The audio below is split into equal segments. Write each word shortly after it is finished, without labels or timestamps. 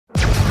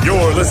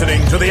You're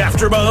listening to the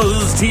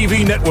AfterBuzz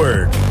TV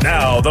Network,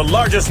 now the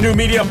largest new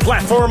media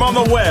platform on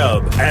the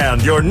web,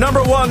 and your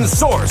number one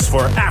source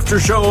for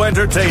after-show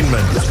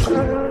entertainment.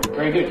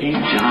 Very good, King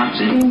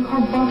Johnson.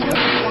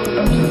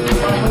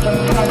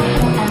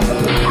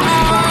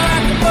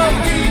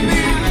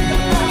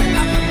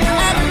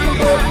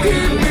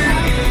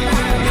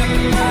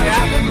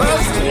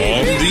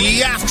 From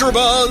the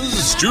AfterBuzz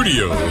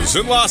Studios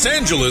in Los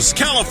Angeles,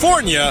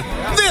 California,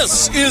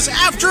 this is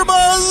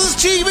AfterBuzz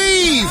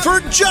TV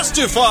for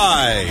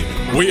Justified.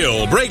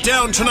 We'll break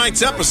down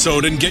tonight's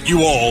episode and get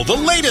you all the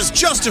latest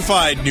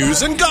Justified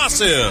news and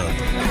gossip.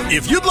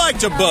 If you'd like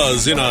to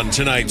buzz in on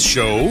tonight's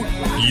show,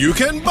 you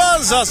can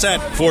buzz us at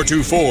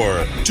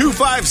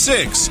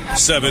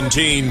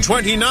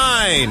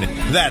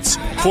 424-256-1729. That's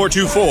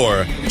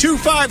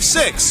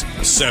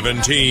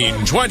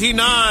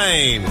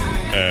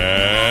 424-256-1729.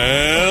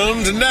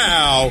 And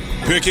now,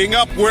 picking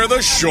up where the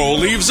show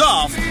leaves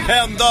off,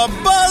 and the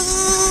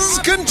buzz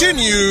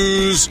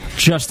continues.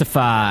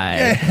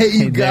 Justified. Hey,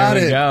 you got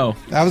it. There we go.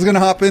 I was going to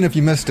hop in if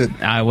you missed it.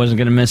 I wasn't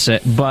going to miss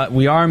it, but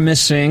we are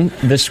missing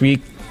this week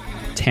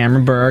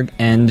Tamara Berg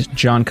and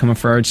John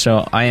Comerford,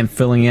 so I am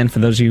filling in. For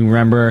those of you who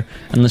remember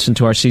and listen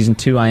to our Season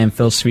 2, I am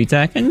Phil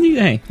Svitek, and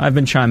hey, I've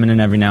been chiming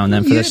in every now and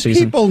then for this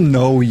season. People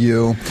know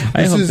you.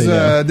 I hope they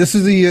do. This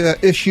is the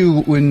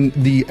issue when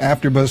the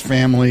AfterBuzz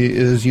family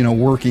is,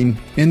 working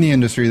in the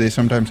industry. They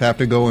sometimes have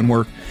to go and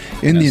work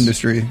in the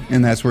industry,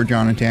 and that's where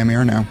John and Tammy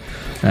are now.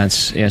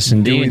 That's, yes,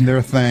 indeed. Doing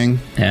their thing.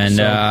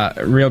 And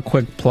real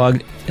quick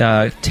plug,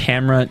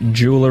 Tamara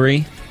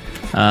Jewelry.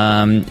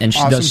 And she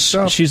awesome does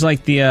stuff. She's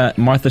like the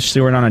Martha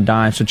Stewart on a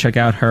dime, so check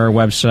out her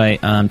website,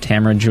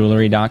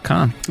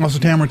 tamarajewelry.com. Also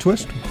Tamara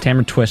Twist.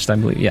 Tamara Twist, I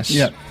believe, yes.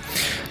 Yeah.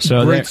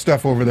 So great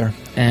stuff over there.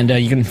 And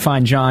you can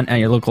find John at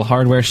your local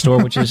hardware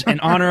store, which is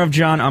in honor of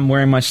John. I'm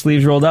wearing my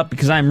sleeves rolled up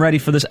because I'm ready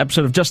for this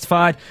episode of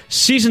Justified,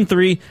 Season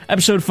 3,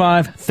 Episode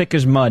 5, Thick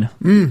as Mud.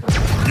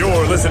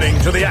 You're listening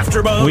to the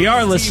AfterBuzz. We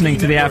are listening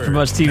to the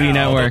AfterBuzz TV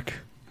Network.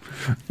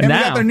 And we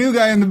got the new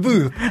guy in the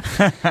booth.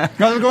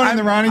 How's it going in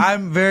the Ronnie?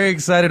 I'm very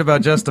excited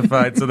about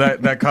Justified, so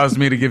that caused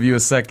me to give you a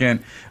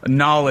second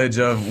knowledge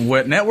of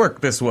what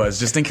network this was,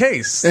 just in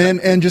case.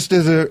 And just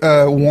as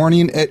a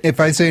warning, if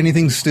I say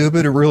anything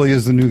stupid, it really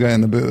is the new guy in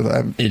the booth.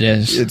 It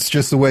is. It's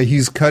just the way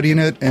he's cutting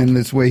it, and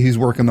it's the way he's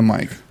working the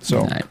mic.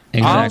 So Right,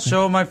 exactly. I'll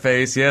show my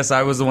face. Yes,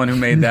 I was the one who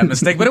made that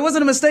mistake, but it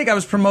wasn't a mistake. I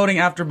was promoting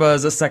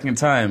AfterBuzz a second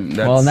time.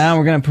 Well, now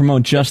we're going to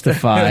promote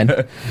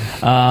Justified.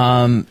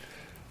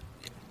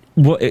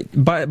 Well,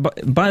 by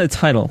the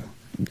title,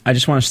 I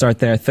just want to start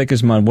there. Thick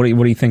as Mud. What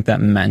do you think that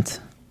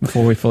meant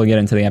before we fully get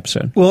into the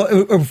episode? Well,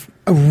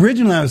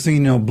 originally I was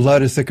thinking,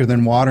 blood is thicker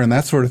than water and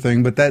that sort of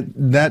thing, but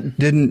that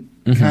didn't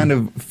kind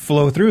of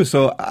flow through.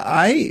 So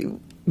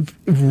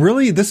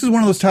this is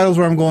one of those titles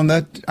where I'm going,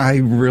 that I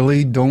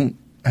really don't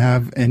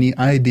have any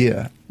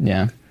idea.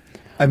 Yeah.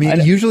 I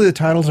mean, usually the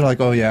titles are like,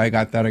 oh yeah, I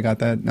got that,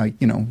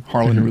 like,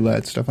 Harlan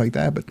Roulette, stuff like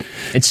that. But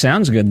it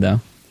sounds good,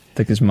 though.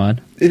 Thick as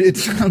Mud. It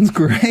sounds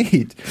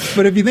great.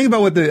 But if you think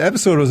about what the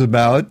episode was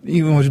about,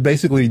 it was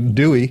basically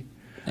Dewey.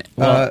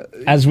 Well,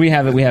 as we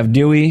have it, we have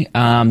Dewey.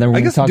 Then we're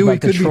going to talk Dewey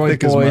about could Detroit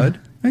be thick Boyd. as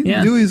mud.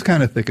 Yeah. Dewey's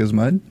kind of thick as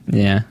mud.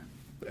 Yeah.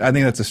 I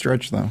think that's a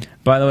stretch, though.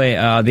 By the way,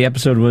 the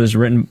episode was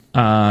written,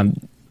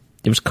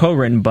 it was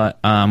co-written, but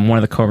one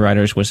of the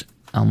co-writers was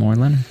Elmore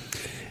Leonard.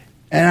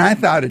 And I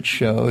thought it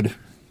showed.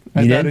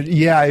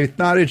 I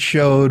thought it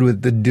showed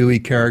with the Dewey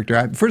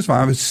character. First of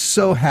all, I was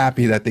so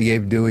happy that they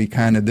gave Dewey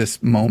kind of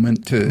this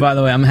moment to... By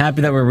the way, I'm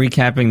happy that we're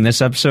recapping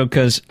this episode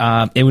because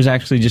it was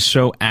actually just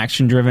so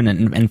action-driven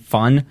and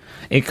fun.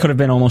 It could have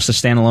been almost a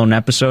standalone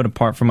episode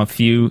apart from a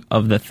few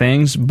of the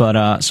things,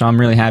 but so I'm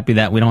really happy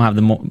that we don't have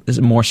the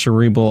more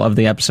cerebral of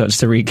the episodes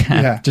to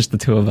recap, just the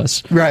two of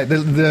us. Right,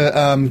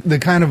 the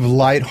kind of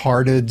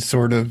lighthearted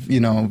sort of,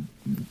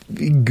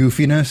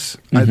 goofiness.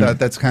 I thought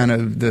that's kind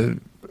of the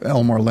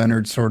Elmore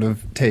Leonard sort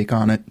of take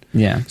on it.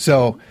 Yeah.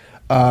 So,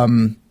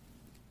 and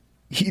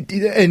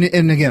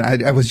again,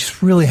 I was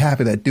just really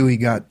happy that Dewey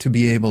got to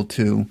be able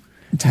to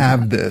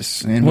have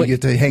this, and we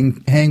get to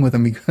hang with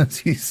him because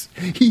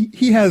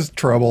he has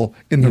trouble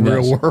in the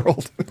real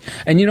world.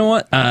 And you know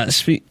what?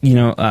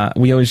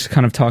 We always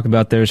kind of talk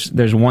about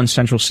there's one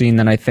central scene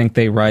that I think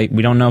they write.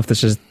 We don't know if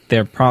this is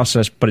their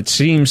process, but it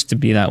seems to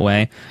be that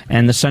way.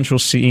 And the central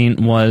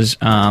scene was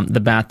the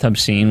bathtub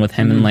scene with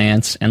him and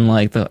Lance, and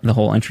like the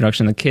whole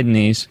introduction of the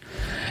kidneys.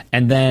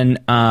 And then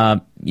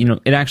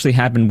it actually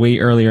happened way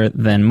earlier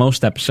than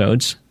most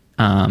episodes.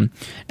 And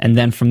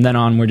then from then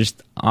on, we're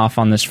just off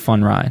on this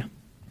fun ride.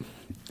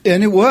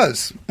 And it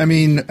was. I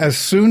mean, as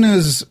soon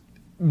as...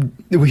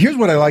 Here's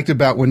what I liked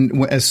about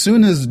as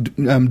soon as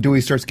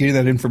Dewey starts getting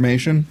that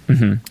information,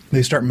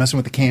 they start messing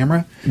with the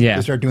camera. Yeah.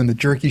 They start doing the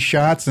jerky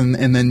shots, and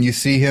then you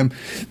see him,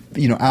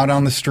 out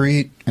on the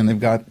street, and they've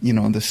got,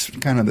 this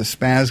kind of the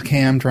spaz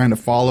cam trying to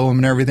follow him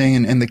and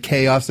everything, and the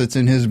chaos that's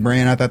in his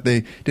brain. I thought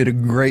they did a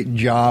great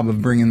job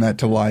of bringing that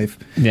to life.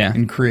 Yeah.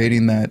 And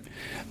creating that.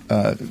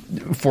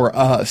 for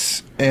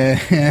us,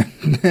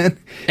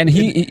 and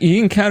he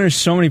encounters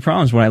so many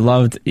problems. What I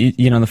loved,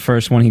 the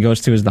first one he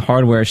goes to is the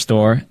hardware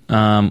store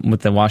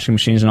with the washing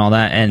machines and all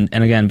that, and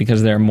again,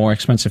 because they're more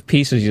expensive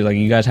pieces,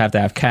 you guys have to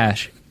have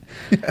cash.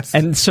 Yes.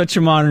 And such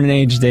a modern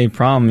age day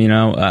problem,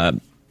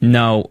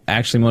 no,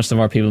 actually most of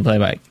our people pay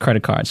by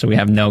credit card, so we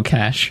have no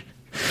cash.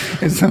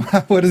 And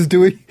somehow, what does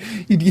Dewey?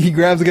 He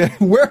grabs the guy.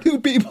 Where do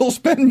people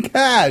spend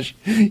cash?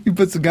 He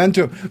puts the gun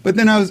to him. But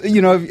then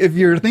if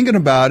you're thinking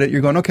about it,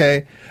 you're going,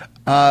 okay.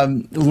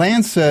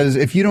 Lance says,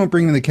 if you don't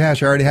bring me the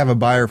cash, I already have a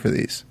buyer for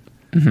these.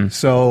 Mm-hmm.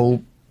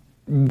 So,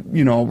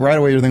 right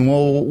away you're thinking,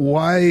 well,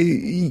 why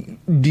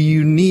do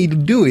you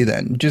need Dewey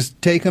then?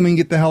 Just take him and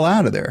get the hell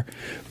out of there.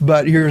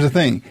 But here's the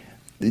thing.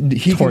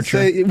 He can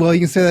say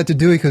that to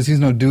Dewey because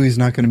Dewey's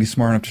not going to be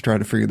smart enough to try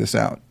to figure this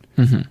out.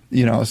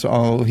 Mm-hmm.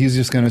 So he's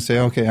just going to say,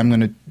 okay, I'm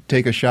going to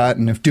take a shot,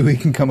 and if Dewey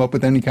can come up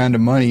with any kind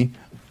of money,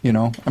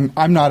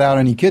 I'm not out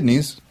any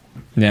kidneys.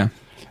 Yeah.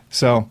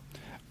 So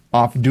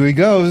off Dewey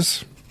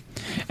goes.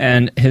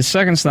 And his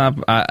second stop,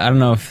 I don't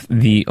know if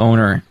the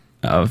owner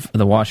of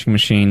the washing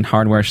machine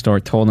hardware store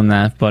told him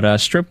that, but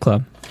strip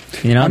club.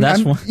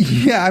 That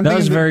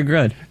was very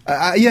good.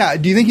 Yeah.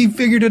 Do you think he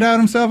figured it out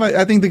himself?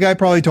 I think the guy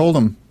probably told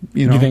him.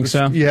 You think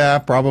so? Yeah,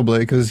 probably,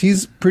 because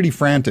he's pretty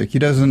frantic. He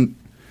doesn't.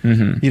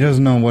 Mm-hmm. He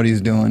doesn't know what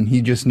he's doing.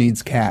 He just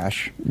needs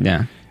cash.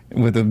 Yeah.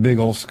 With the big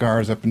old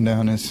scars up and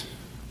down his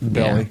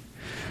belly. Yeah.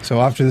 So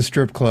off to the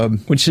strip club.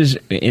 Which is,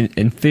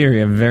 in theory,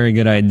 a very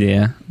good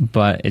idea,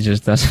 but it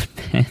just doesn't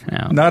pan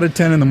out. Not at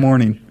 10 in the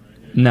morning.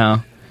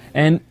 No.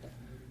 And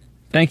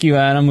thank you,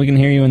 Adam. We can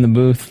hear you in the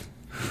booth.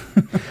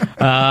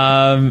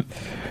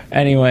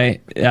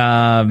 Anyway,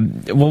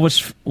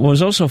 what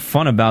was also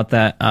fun about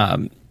that,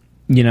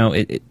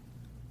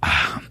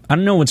 I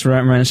don't know what's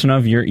reminiscent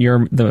of.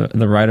 You're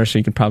the writer, so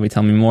you could probably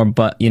tell me more.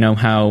 But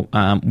how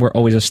we're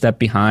always a step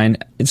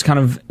behind. It's kind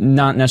of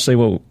not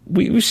necessarily what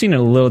we've seen it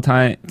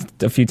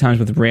a few times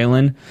with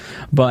Raylan,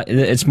 but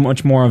it's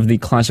much more of the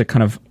classic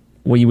kind of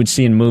what you would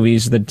see in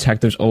movies. The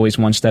detective's always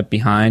one step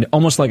behind,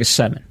 almost like a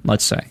Seven,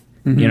 let's say.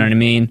 Mm-hmm. You know what I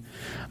mean?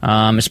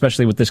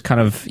 Especially with this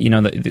kind of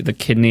the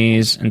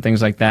kidneys and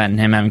things like that, and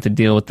him having to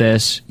deal with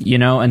this.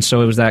 And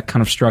so it was that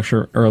kind of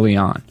structure early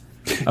on.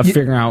 Of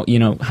figuring out,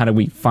 how do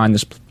we find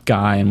this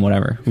guy and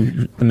whatever,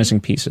 the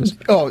missing pieces.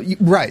 Oh,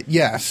 right,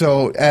 yeah.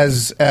 So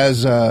as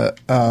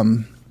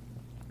Raylan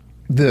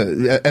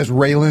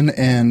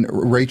and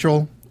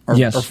Rachel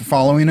are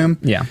following him,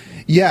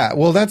 yeah.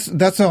 Well,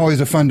 that's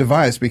always a fun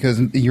device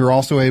because you're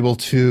also able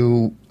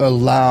to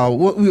allow.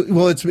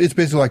 Well, it's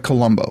basically like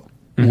Columbo.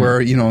 Mm-hmm.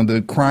 Where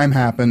the crime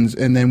happens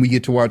and then we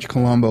get to watch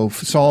Columbo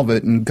solve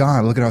it, and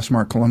God, look at how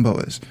smart Columbo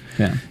is.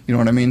 Yeah, you know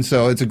what I mean.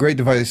 So it's a great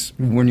device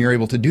when you're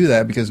able to do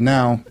that, because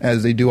now,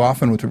 as they do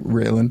often with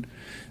Raylan,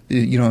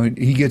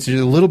 he gets a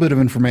little bit of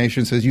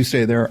information, says you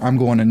stay there, I'm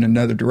going in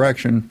another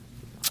direction,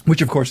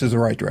 which of course is the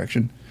right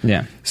direction.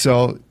 Yeah.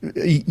 So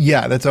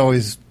it's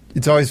always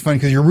fun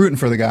because you're rooting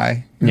for the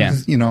guy. Yeah.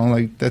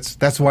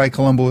 That's why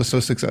Columbo is so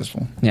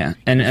successful. Yeah,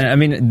 and I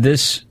mean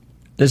this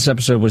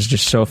episode was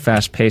just so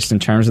fast paced in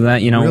terms of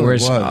that, really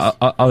whereas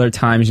other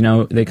times,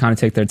 they kind of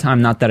take their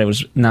time. Not that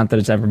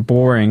it's ever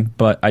boring,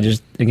 but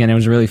it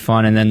was really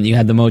fun. And then you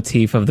had the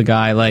motif of the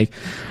guy like,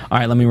 all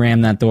right, let me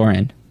ram that door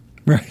in.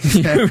 Right.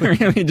 Exactly.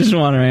 You really just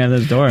want to ram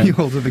this door in. He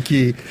holds the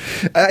key.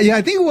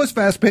 I think it was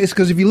fast paced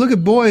because if you look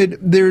at Boyd,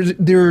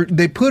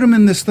 they put him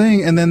in this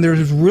thing, and then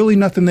there's really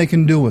nothing they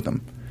can do with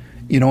him.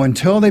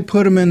 Until they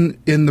put him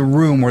in the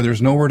room where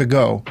there's nowhere to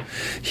go.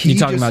 You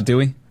talking about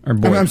Dewey? Or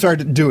Boyd? I'm sorry,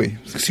 Dewey.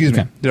 Excuse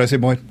me. Did I say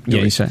Boyd? Dewey.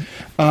 Yeah, you said.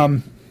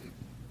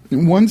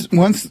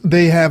 Once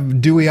they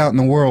have Dewey out in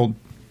the world,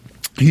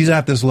 he's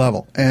at this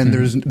level, and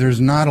there's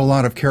not a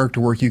lot of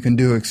character work you can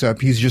do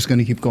except he's just going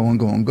to keep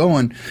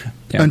going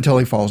until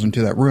he falls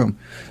into that room.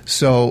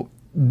 So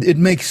it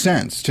makes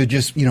sense to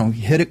just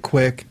hit it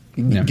quick.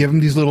 Give him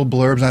these little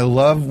blurbs. I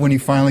love when he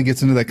finally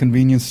gets into that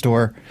convenience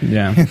store.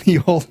 Yeah, and the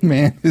old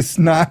man is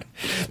not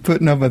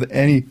putting up with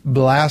any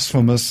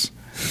blasphemous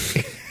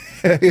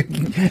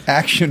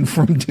action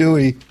from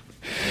Dewey,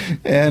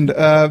 and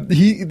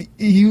he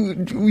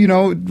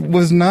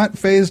was not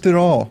fazed at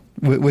all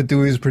with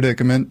Dewey's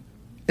predicament,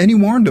 and he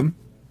warned him.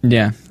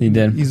 Yeah, he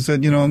did. He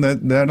said,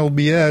 that'll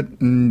be it,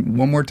 and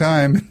one more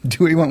time.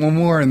 Dewey went one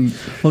more, and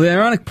well, the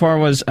ironic part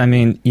was,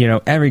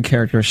 every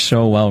character is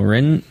so well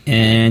written,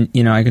 and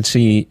I could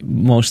see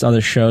most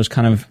other shows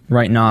kind of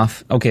writing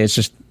off. Okay, it's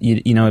just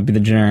it'd be the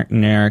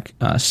generic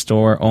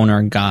store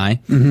owner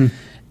guy. Mm-hmm.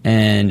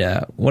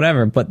 And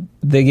whatever, but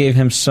they gave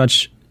him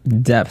such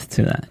depth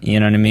to that, you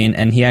know what I mean?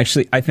 And he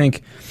actually, I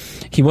think,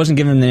 he wasn't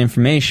giving the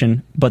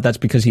information, but that's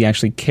because he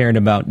actually cared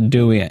about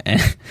Dewey,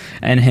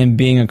 and him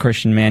being a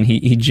Christian man,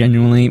 he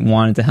genuinely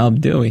wanted to help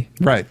Dewey.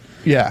 Right.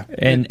 Yeah.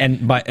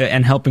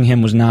 And helping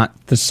him was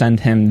not to send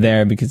him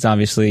there because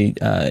obviously,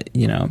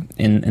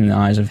 in the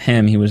eyes of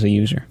him, he was a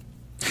user.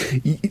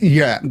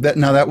 Yeah.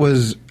 That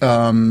was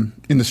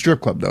in the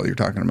strip club, though. You're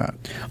talking about.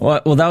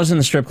 Well, that was in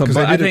the strip club.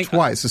 Because they did it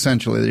twice.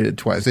 Essentially, they did it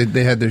twice.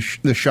 They had the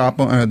shop,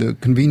 the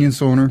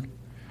convenience owner,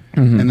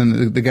 And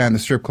then the guy in the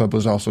strip club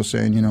was also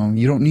saying, you know,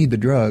 you don't need the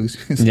drugs.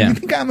 Yeah. You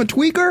think I'm a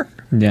tweaker?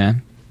 Yeah.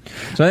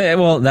 So,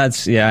 well,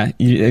 that's, yeah,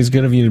 it's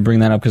good of you to bring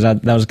that up, because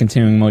that was a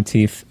continuing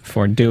motif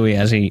for Dewey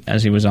as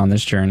he was on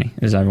this journey,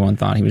 as everyone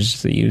thought he was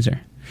just a user.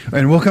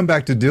 And we'll come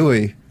back to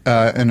Dewey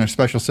in a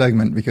special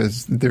segment,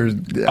 because we'll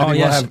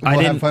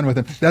have fun with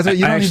him. That's what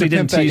you don't actually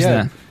need to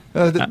didn't tease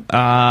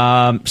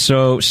that.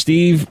 So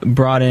Steve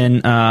brought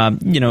in,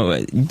 do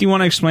you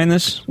want to explain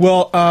this?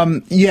 Well,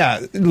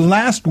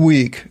 last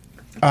week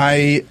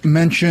I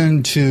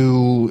mentioned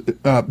to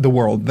the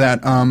world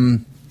that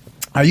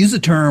I use the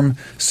term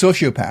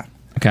sociopath,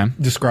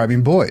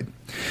 describing Boyd.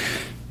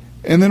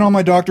 And then all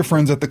my doctor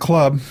friends at the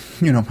club,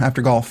 you know,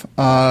 after golf,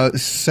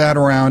 sat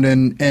around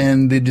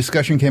and the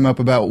discussion came up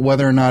about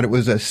whether or not it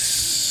was a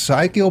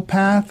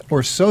psychopath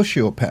or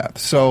sociopath.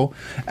 So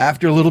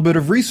after a little bit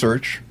of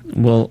research,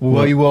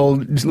 we will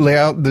lay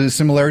out the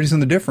similarities and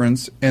the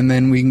difference, and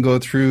then we can go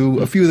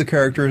through a few of the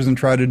characters and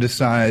try to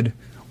decide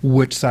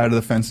which side of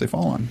the fence they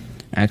fall on.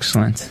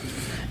 Excellent.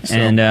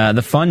 And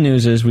the fun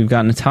news is we've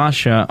got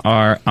Natasha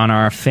on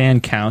our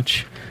fan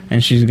couch,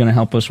 and she's going to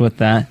help us with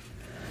that.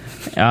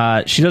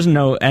 She doesn't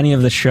know any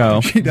of the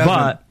show,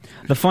 but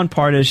the fun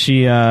part is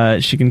she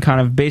can kind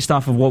of, based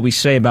off of what we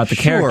say about the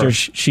characters,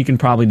 she can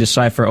probably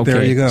decipher,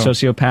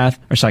 sociopath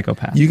or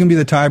psychopath. You can be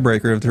the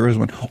tiebreaker if there is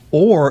one.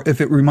 Or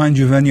if it reminds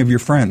you of any of your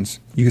friends,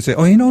 you can say,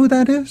 oh, you know who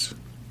that is?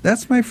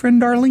 That's my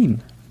friend Darlene.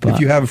 If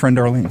you have a friend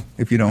Darlene.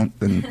 If you don't,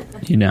 then...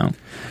 You don't.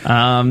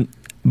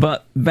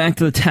 But back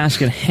to the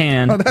task at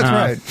hand. Oh, that's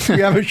right.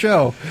 We have a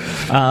show.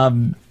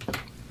 In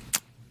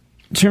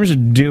terms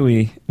of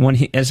Dewey, when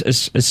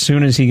as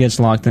soon as he gets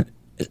locked in,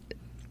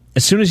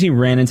 as soon as he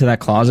ran into that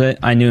closet,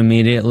 I knew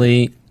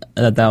immediately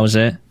that was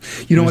it.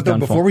 You know what, though?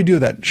 Before we do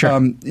that, sure.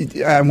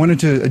 I wanted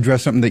to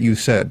address something that you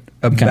said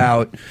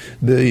about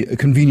the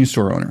convenience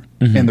store owner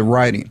and the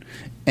writing.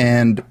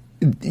 And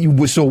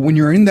so when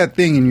you're in that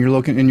thing and you're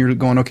looking and you're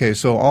going, okay,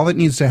 so all that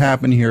needs to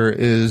happen here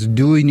is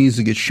Dewey needs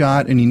to get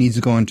shot and he needs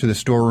to go into the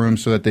storeroom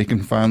so that they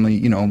can finally,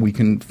 you know, we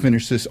can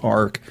finish this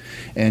arc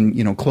and,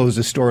 you know, close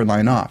the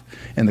storyline off.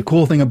 And the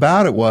cool thing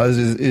about it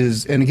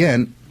is and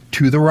again,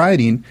 to the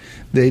writing,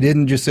 they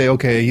didn't just say,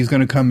 okay, he's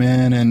going to come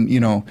in and, you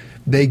know,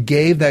 they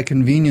gave that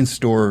convenience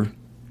store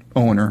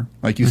owner,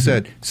 like you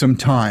said, some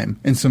time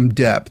and some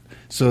depth.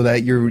 So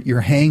that you're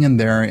hanging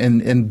there,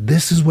 and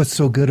this is what's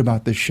so good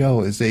about this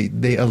show is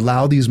they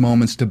allow these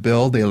moments to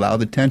build, they allow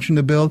the tension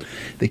to build,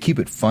 they keep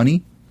it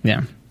funny,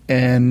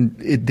 and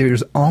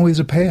there's always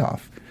a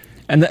payoff,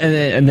 and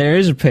there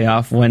is a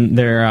payoff when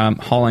they're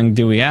hauling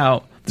Dewey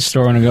out. The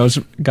store owner goes,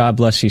 "God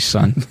bless you,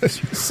 son."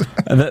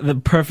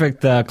 The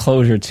perfect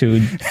closure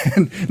to.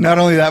 And not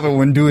only that, but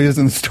when Dewey is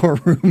in the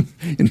storeroom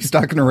and he's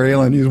talking to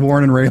Raylan, he's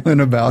warning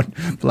Raylan about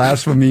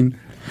blaspheming.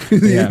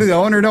 The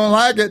owner don't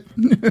like it.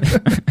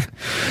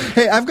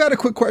 Hey, I've got a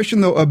quick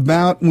question though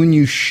about when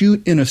you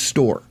shoot in a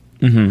store,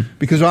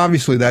 because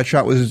obviously that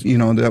shot was, you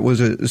know, that was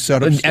a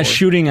setup. As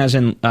shooting, as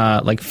in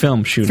like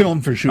film shooting.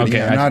 Film for shooting,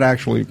 not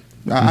actually.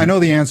 I know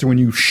the answer when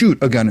you shoot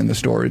a gun in the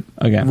store. It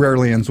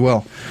rarely ends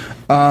well.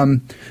 Do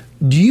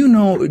you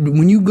know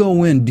when you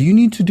go in? Do you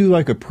need to do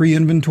like a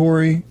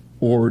pre-inventory,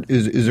 or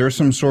is there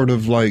some sort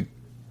of like,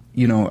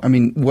 you know, I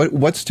mean,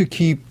 what's to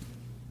keep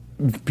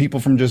people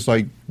from just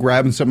like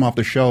grabbing something off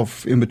the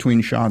shelf in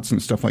between shots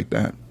and stuff like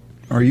that?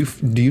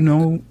 Do you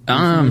know?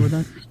 With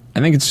that? I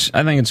think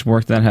it's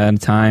worked that ahead of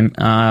time.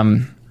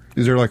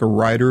 Is there like a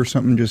rider or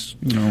something just,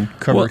 you know,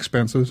 cover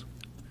expenses?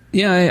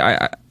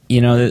 Yeah, you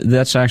know,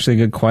 that's actually a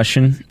good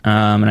question,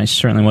 and I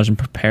certainly wasn't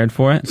prepared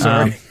for it.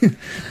 Sorry,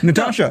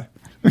 Natasha.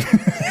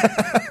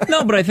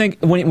 No, but I think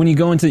when you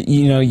go into,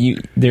 you know,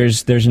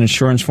 there's an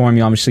insurance form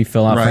you obviously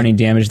fill out for any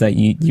damage that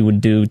you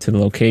would do to the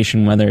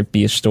location, whether it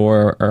be a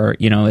store or,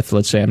 you know, if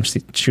let's say I'm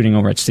shooting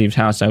over at Steve's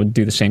house, I would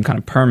do the same kind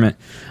of permit,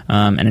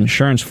 an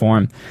insurance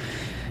form.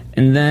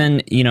 And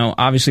then, you know,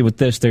 obviously with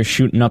this, they're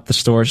shooting up the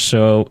store,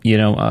 so, you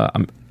know,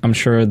 I'm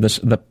sure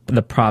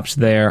the props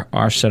there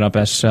are set up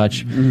as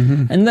such.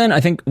 And then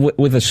I think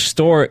with a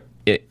store,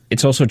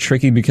 it's also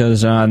tricky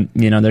because,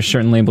 you know, there's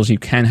certain labels you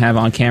can have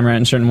on camera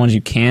and certain ones you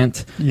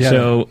can't.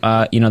 So,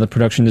 you know, the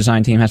production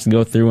design team has to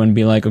go through and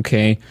be like,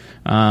 okay,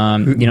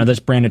 you know, this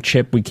brand of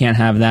chip, we can't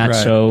have that,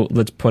 so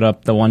let's put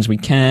up the ones we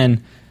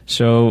can.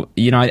 So,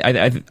 you know,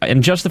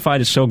 and Justified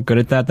is so good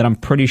at that I'm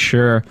pretty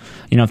sure,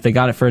 you know, if they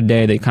got it for a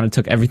day, they kind of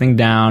took everything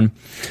down.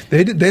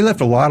 They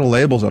left a lot of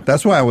labels up.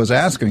 That's why I was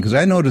asking, because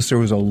I noticed there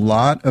was a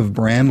lot of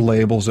brand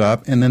labels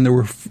up, and then there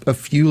were a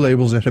few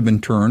labels that had been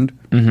turned.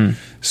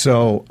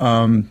 So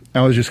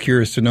I was just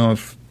curious to know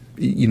if,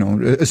 you know,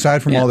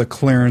 aside from all the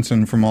clearance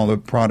and from all the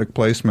product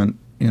placement,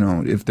 you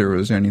know, if there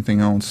was anything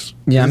else.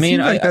 Yeah, I mean,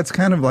 that's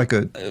kind of like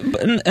a...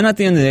 And at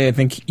the end of the day, I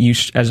think you,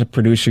 as a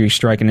producer, you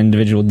strike an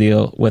individual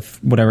deal with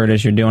whatever it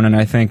is you're doing. And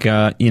I think,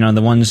 you know,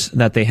 the ones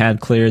that they had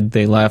cleared,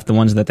 they left. The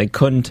ones that they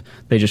couldn't,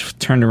 they just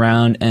turned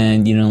around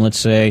and, you know, let's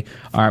say,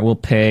 all right, we'll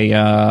pay,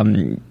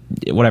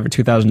 whatever,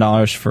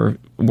 $2,000 for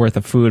worth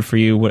of food for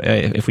you.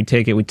 If we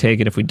take it, we take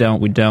it. If we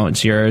don't, we don't.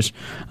 It's yours.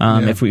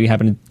 If we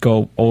happen to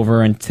go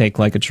over and take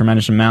like a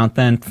tremendous amount,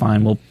 then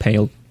fine, we'll pay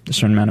a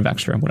certain amount of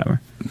extra,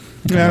 whatever.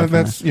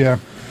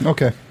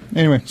 Okay.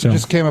 Anyway, So- it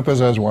just came up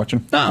as I was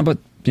watching. No, but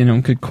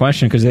good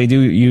question, because they do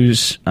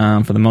use,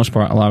 for the most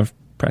part, a lot of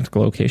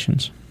practical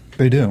locations.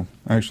 They do,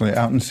 actually,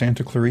 out in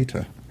Santa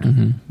Clarita.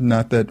 Mm-hmm.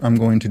 Not that I'm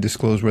going to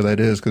disclose where that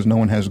is because no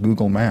one has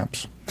Google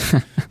Maps,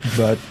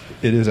 but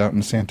it is out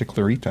in Santa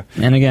Clarita.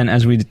 And again,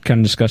 as we kind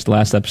of discussed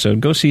last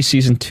episode, go see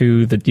season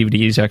 2, the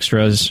DVDs,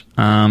 extras.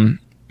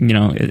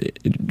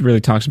 It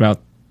really talks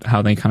about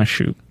how they kind of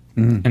shoot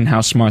and how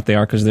smart they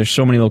are, because there's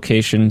so many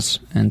locations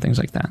and things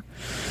like that.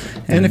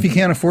 And if you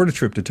can't afford a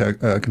trip to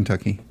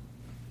Kentucky,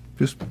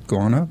 just go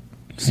on up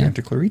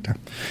Santa Clarita.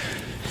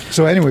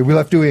 So anyway, we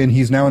left Dewey, and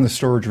he's now in the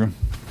storage room.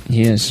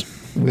 He is.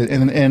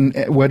 And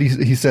what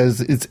he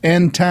says, it's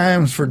end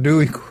times for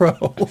Dewey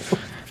Crow.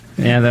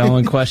 Yeah, the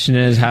only question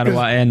is, how do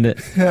I end it?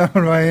 How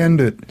do I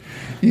end it?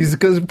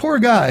 Because poor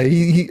guy,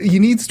 he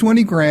needs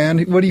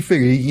 $20,000. What do you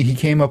figure? He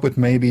came up with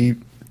maybe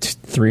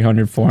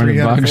 $300,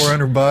 $400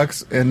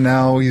 $400, and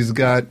now he's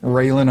got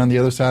Raylan on the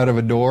other side of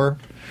a door.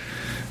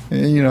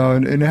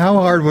 And, and how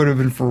hard would it have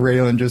been for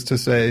Raylan just to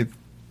say,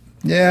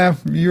 "Yeah,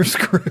 you're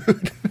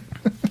screwed."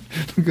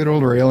 Good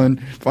old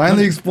Raylan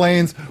finally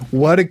explains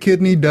what a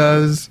kidney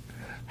does,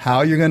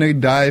 how you're going to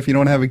die if you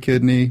don't have a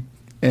kidney,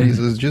 and he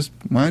says, "Just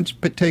why don't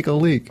you take a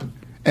leak?"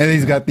 And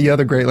he's got the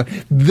other great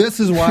line. This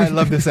is why I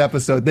love this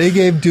episode. They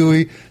gave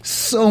Dewey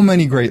so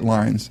many great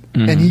lines,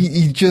 and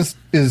he just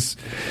is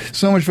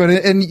so much fun.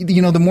 And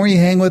the more you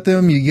hang with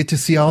him, you get to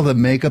see all the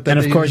makeup. That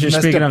And of course, you're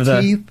speaking of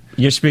teeth.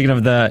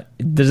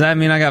 Does that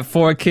mean I got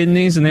 4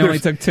 kidneys and they only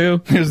took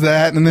 2? There's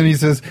that, and then he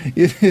says,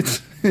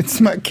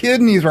 "It's my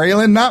kidneys,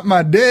 Raylan, not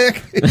my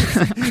dick."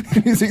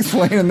 He's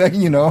explaining that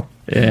you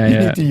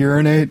need to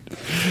urinate.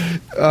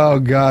 Oh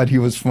God, he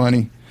was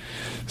funny.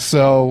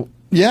 So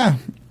yeah.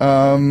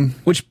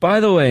 Which, by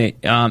the way,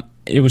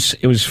 it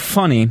was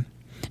funny,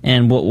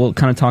 and we'll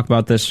kind of talk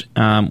about this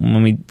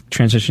when we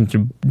transition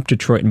to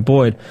Detroit and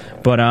Boyd.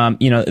 But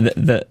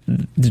the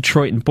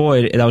Detroit and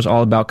Boyd, that was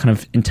all about kind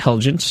of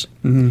intelligence,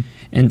 and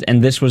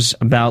this was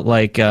about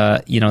like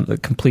the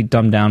complete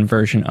dumbed down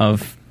version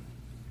of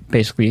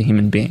basically a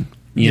human being.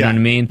 You know what I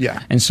mean?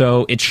 Yeah. And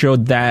so it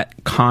showed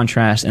that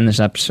contrast in this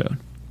episode.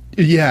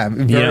 Yeah,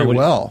 very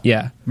well.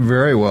 Yeah,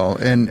 very well.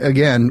 And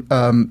again,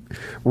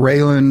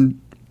 Raylan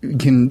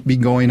can be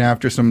going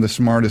after some of the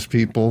smartest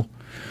people,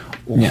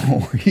 or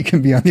he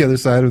can be on the other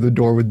side of the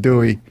door with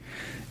Dewey.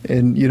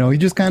 And, he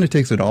just kind of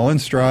takes it all in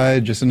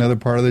stride, just another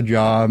part of the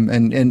job.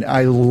 And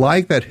I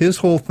like that his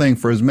whole thing,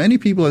 for as many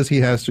people as he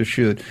has to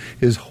shoot,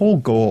 his whole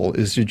goal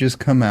is to just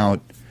come out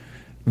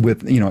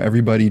with,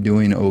 everybody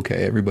doing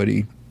okay,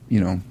 everybody,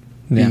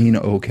 being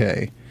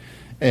okay.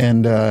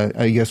 And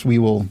I guess we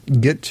will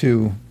get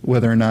to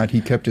whether or not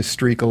he kept his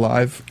streak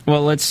alive.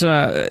 Well, let's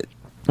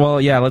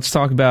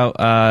talk about,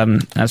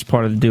 as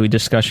part of the Dewey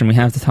discussion, we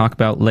have to talk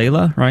about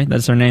Layla, right?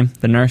 That's her name,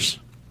 the nurse?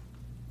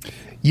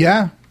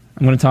 Yeah.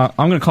 I'm going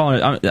to call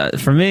her,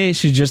 for me,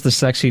 she's just the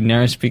sexy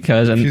nurse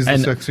because... She's the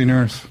sexy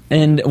nurse.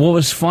 And what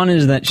was fun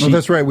is that she... Oh,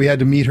 that's right. We had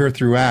to meet her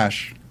through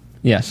Ash.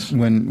 Yes.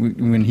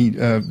 When he...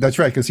 that's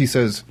right, because he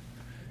says,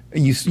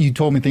 you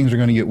told me things are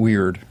going to get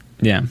weird.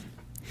 Yeah.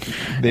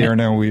 They are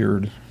now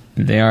weird.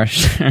 They are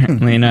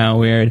certainly now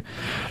weird.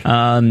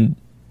 And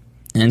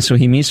so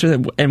he meets her.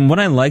 And what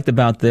I liked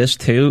about this,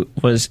 too,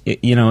 was,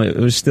 it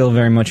was still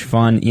very much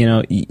fun.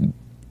 It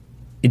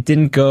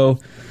didn't go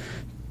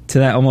to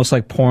that almost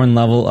like porn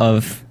level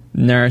of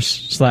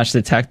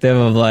nurse/detective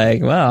of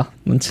like, well,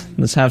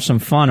 let's have some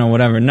fun or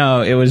whatever.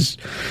 No, it was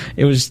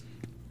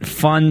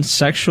fun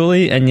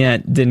sexually, and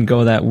yet didn't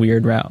go that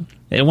weird route.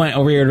 It went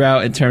a weird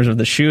route in terms of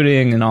the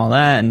shooting and all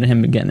that, and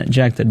him getting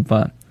ejected,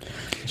 but...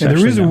 And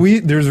there's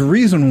a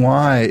reason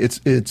why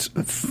it's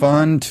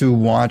fun to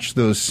watch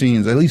those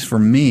scenes, at least for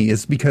me.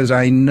 It's because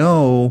I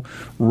know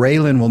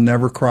Raylan will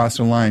never cross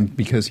a line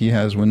because he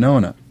has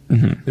Winona.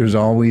 Mm-hmm. There's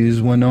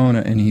always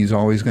Winona, and he's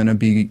always going to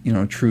be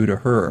true to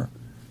her.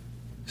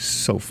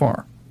 So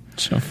far.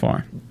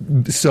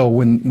 So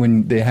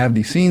when they have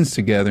these scenes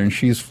together and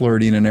she's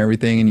flirting and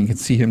everything, and you can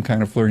see him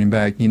kind of flirting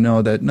back,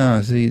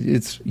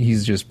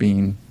 he's just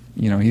being.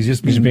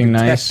 He's being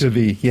nice.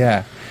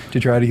 To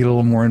try to get a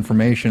little more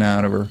information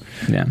out of her.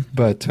 Yeah.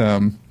 But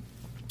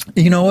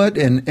you know what?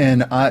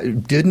 And I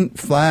didn't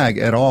flag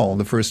at all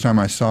the first time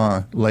I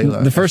saw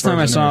Layla. The first time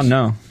I saw him,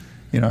 no.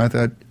 I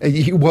thought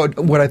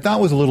what I thought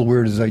was a little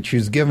weird is like she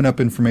was giving up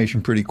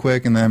information pretty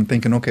quick, and then I'm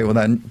thinking, okay, well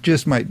that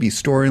just might be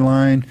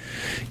storyline.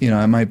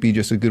 It might be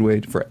just a good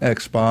way for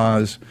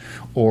expos,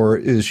 or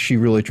is she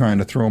really trying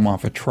to throw him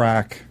off a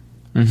track?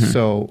 Mm-hmm.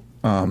 So.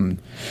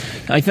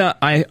 I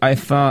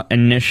thought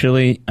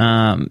initially,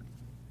 I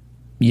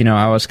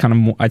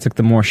took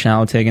the more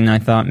shallow take, and I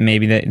thought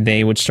maybe that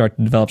they would start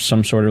to develop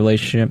some sort of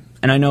relationship.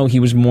 And I know he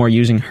was more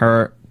using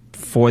her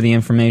for the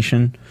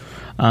information,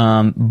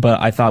 but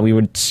I thought we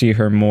would see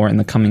her more in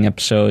the coming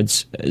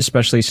episodes,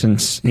 especially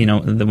since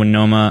the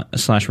Winona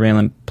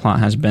 /Raylan plot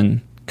has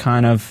been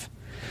kind of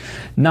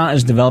not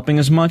as developing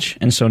as much,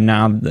 and so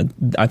now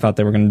I thought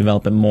they were going to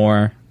develop it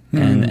more,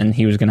 and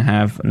he was going to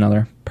have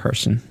another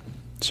person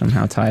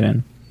somehow tied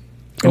in.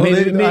 Well,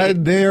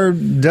 they are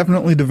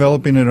definitely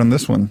developing it on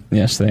this one.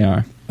 Yes, they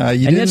are.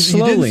 You didn't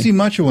see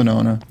much of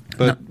Winona,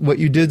 but what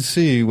you did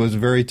see was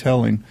very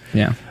telling.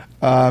 Yeah.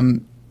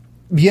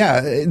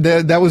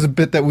 That was a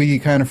bit that we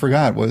kind of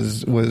forgot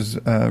was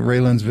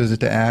Raylan's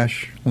visit to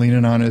Ash,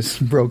 leaning on his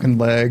broken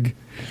leg,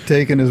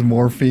 taking his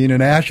morphine,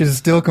 and Ash is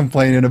still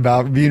complaining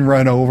about being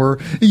run over.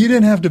 You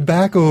didn't have to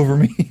back over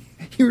me.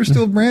 You were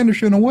still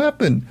brandishing a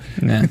weapon.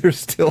 Yeah. There's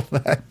still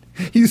that.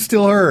 He's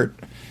still hurt.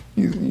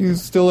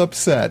 He's still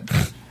upset.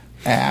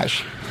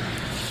 Ash.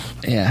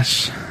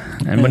 Yes.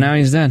 But now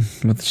he's dead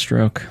with a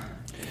stroke.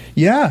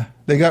 Yeah,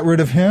 they got rid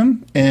of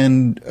him,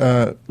 and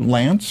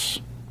Lance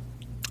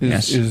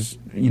is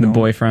the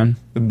boyfriend.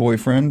 The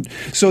boyfriend.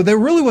 So there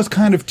really was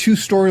kind of two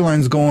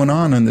storylines going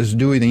on in this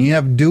Dewey thing. You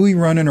have Dewey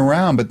running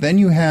around, but then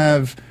you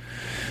have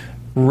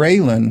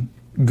Raylan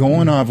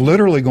going off,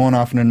 literally going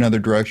off in another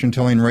direction,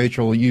 telling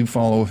Rachel, you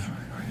follow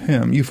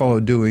him, you follow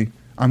Dewey,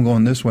 I'm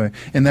going this way.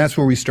 And that's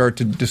where we start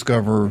to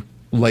discover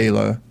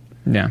Layla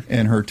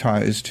and her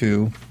ties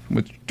to,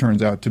 which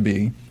turns out to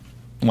be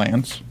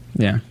Lance.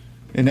 Yeah.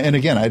 And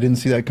again, I didn't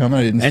see that coming.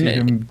 I didn't see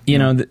him. You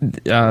know,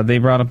 they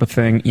brought up a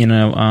thing. You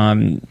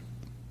know,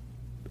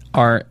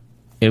 Art.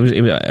 It was.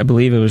 I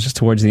believe it was just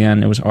towards the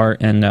end. It was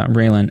Art and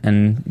Raylan,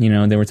 and you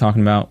know, they were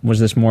talking about, was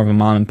this more of a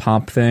mom and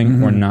pop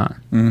thing or not?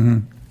 Mm-hmm.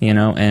 You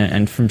know,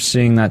 and from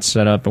seeing that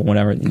setup or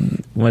whatever,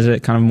 was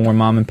it kind of more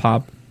mom and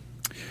pop?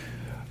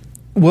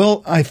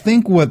 Well, I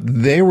think what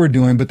they were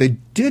doing, but they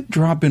did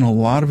drop in a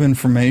lot of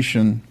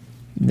information.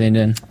 They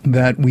did.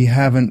 That we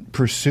haven't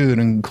pursued,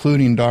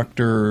 including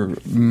Dr.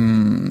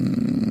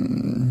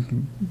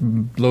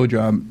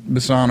 Blowjob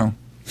Bassano.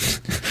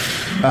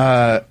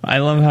 I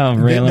love how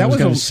Raylan was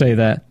going to say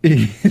that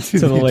to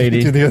the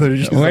lady. To the other.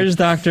 Where's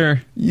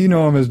Dr.? You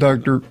know him as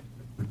Dr.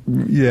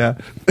 Yeah.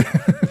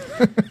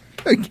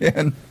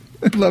 Again,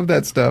 I love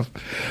that stuff.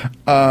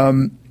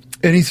 And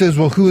he says,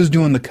 well, who is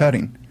doing the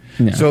cutting?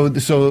 Yeah.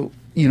 So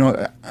you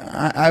know,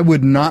 I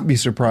would not be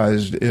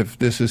surprised if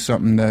this is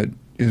something that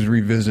is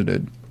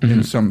revisited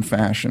in some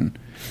fashion,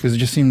 because it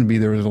just seemed to be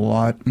there was a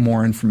lot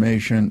more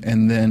information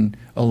and then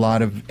a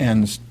lot of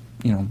ends,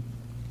 you know,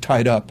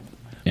 tied up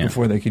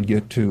before they could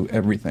get to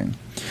everything.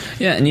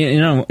 Yeah, and you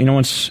know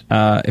what's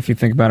if you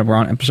think about it, we're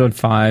on episode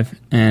 5,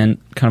 and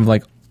kind of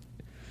like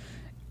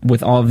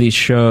with all of these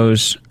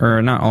shows,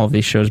 or not all of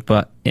these shows,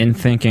 but in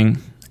thinking,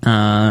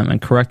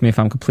 and correct me if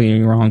I'm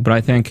completely wrong, but I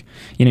think,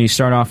 you know, you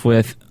start off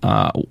with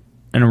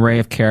an array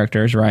of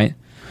characters, right?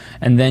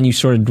 And then you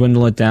sort of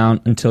dwindle it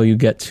down until you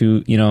get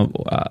to, you know,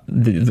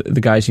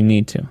 the guys you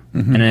need to.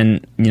 Mm-hmm. And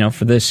then, you know,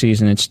 for this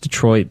season, it's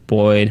Detroit,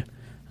 Boyd,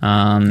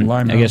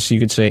 I guess you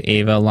could say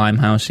Ava,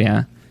 Limehouse,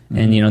 yeah. Mm-hmm.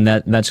 And, you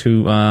know, that's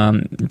who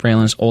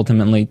Raylan's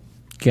ultimately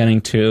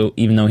getting to,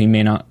 even though he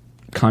may not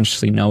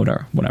consciously know it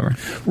or whatever.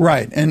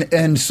 Right.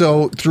 And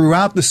so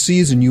throughout the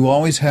season, you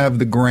always have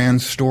the grand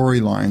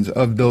storylines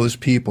of those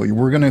people.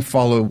 We're going to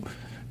follow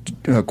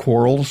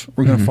Quarles.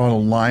 We're going to follow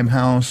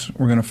Limehouse.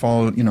 We're going to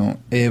follow, you know,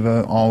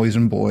 Ava, always,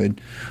 and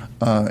Boyd,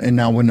 and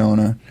now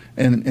Winona.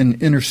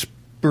 And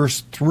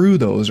interspersed through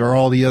those are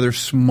all the other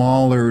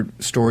smaller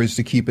stories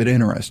to keep it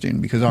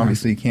interesting, because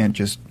obviously you can't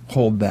just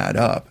hold that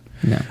up.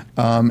 Yeah.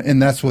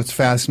 And that's what's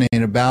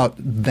fascinating about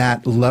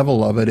that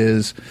level of it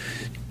is,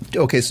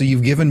 okay, so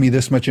you've given me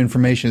this much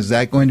information. Is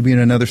that going to be in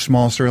another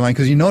small storyline?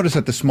 Because you notice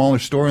that the smaller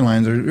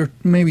storylines are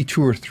maybe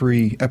 2 or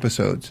 3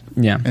 episodes.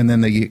 Yeah. And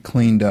then they get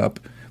cleaned up.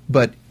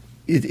 But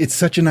it's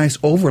such a nice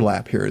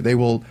overlap here. They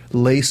will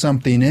lay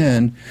something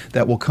in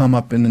that will come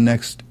up in the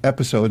next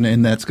episode,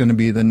 and that's going to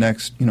be the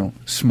next, you know,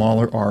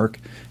 smaller arc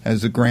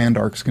as the grand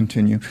arcs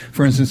continue.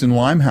 For instance, in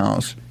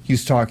Limehouse,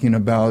 he's talking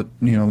about,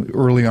 you know,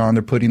 early on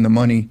they're putting the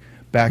money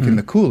back in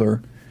the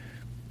cooler.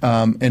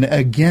 And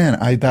again,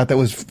 I thought that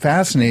was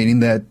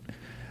fascinating that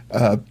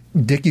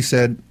Dickie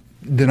said,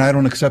 then I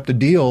don't accept a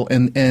deal.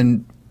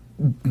 And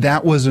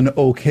that was an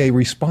okay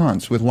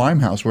response with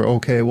Limehouse, where,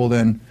 okay, well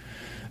then,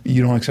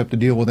 you don't accept the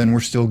deal, well then we're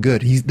still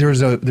good.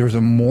 There's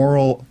a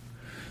moral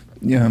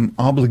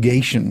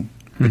obligation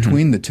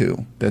between the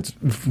two that's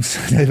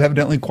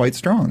evidently quite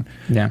strong.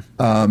 Yeah.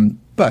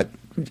 But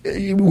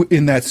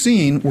in that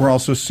scene, we're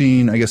also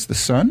seeing, I guess, the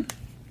son.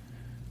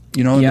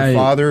 You know, the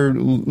father.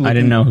 I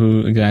didn't know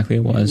who exactly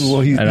it was.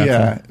 Well,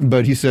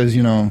 but he says,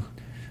 you know,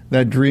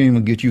 that dream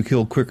will get you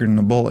killed quicker than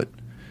a bullet.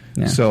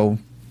 Yeah. So,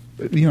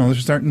 you know,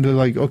 they're starting to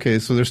like, okay,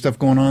 so there's stuff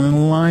going on in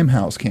the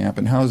Limehouse camp,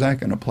 and how's that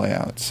going to play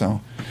out?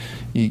 So.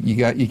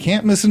 You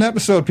can't miss an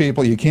episode,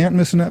 people. You can't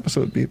miss an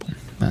episode, people.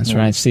 That's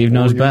right. Steve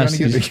knows best.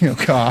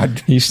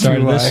 God, he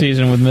started this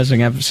season with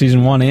missing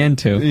season 1 and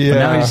 2.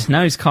 Yeah. But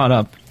now he's caught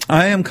up.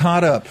 I am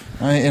caught up,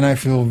 and I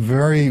feel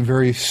very,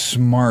 very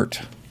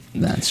smart.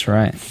 That's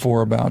right.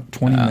 For about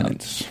 20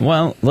 minutes.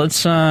 Well,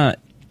 let's. You know,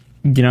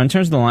 in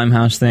terms of the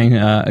Limehouse thing,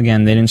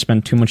 again, they didn't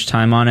spend too much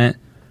time on it.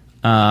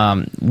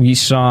 We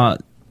saw,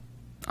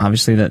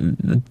 obviously,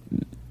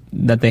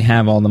 that they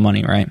have all the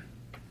money, right?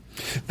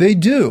 They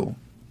do.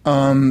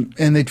 And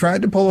they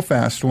tried to pull a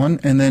fast one,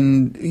 and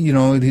then, you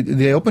know,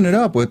 they open it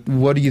up with,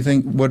 what do you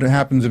think, what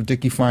happens if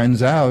Dickie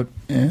finds out?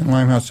 And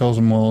Limehouse tells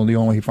him, well, the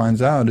only way he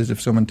finds out is if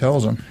someone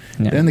tells him.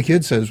 Yeah. Then the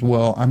kid says,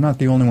 well, I'm not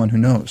the only one who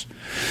knows.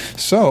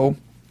 So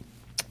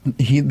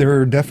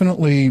they're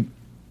definitely,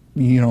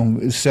 you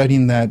know,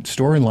 setting that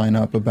storyline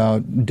up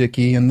about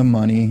Dickie and the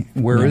money.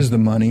 Where is the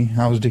money?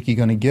 How is Dickie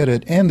going to get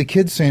it? And the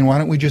kid's saying, why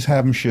don't we just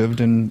have him shivved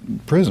in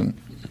prison?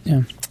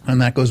 Yeah. And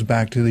that goes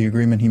back to the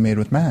agreement he made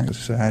with Mags.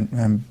 So I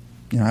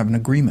have an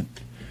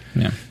agreement.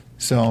 Yeah.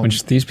 So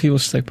Which these people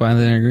stick by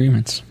their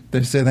agreements.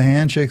 they say the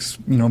handshake's,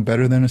 you know,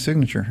 better than a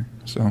signature.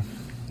 So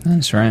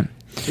That's right.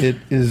 it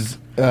is.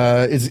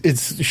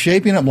 It's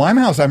shaping up.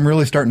 Limehouse, I'm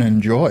really starting to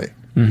enjoy.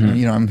 Mm-hmm.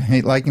 You know, I'm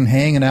liking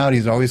hanging out.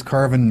 He's always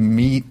carving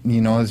meat.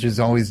 You know, it's just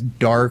always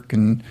dark,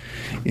 and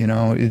you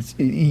know,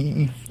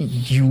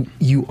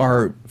 you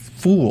are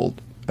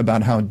fooled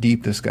about how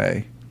deep this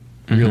guy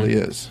really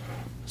is.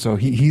 So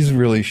he's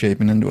really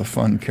shaping into a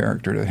fun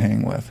character to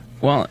hang with.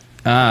 Well,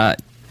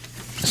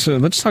 so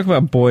let's talk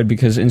about Boyd,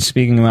 because in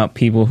speaking about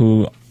people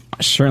who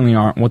certainly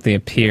aren't what they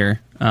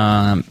appear,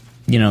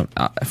 you know,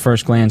 at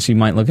first glance you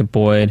might look at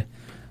Boyd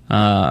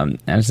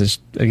as this,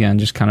 again,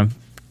 just kind of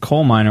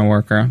coal miner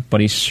worker,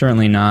 but he's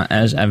certainly not,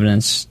 as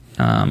evidenced.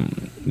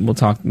 We'll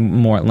talk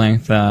more at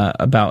length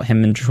about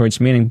him in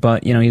Detroit's meeting,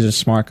 but, you know, he's a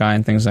smart guy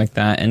and things like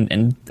that.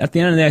 And at the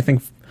end of the day, I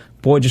think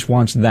Boyd just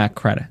wants that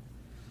credit.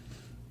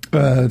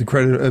 The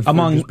credit of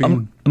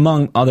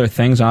among other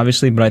things,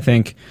 obviously, but I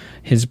think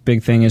his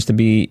big thing is to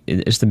be you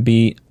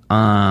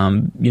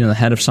know, the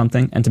head of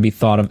something and to be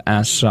thought of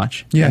as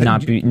such. Yeah,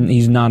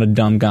 He's not a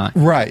dumb guy.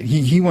 Right.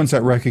 He wants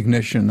that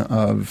recognition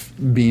of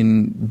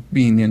being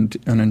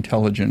an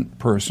intelligent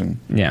person.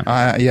 Yeah.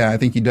 I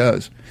think he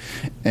does.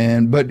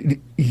 But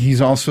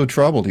he's also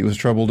troubled. He was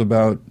troubled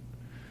about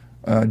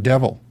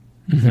Devil.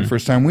 The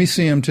first time we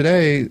see him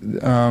today,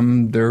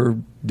 they're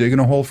digging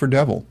a hole for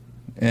Devil.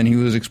 And he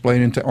was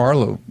explaining to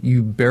Arlo,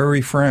 you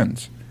bury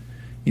friends.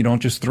 You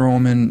don't just throw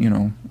them in, you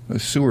know, a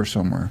sewer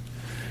somewhere.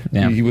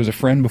 Yeah. He was a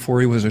friend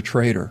before he was a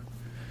traitor.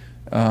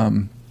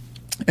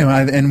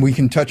 And we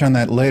can touch on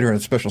that later at a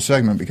special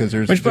segment, because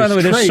there's Which, by the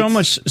way, traits.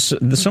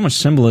 there's so much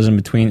symbolism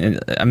between.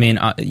 I mean,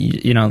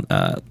 you know,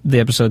 the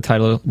episode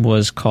title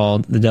was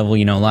called "The Devil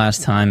You Know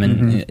Last Time,"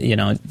 and you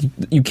know,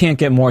 you can't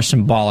get more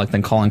symbolic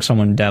than calling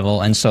someone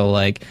devil. And so,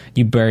 like,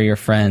 you bury your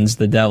friends,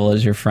 the devil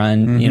is your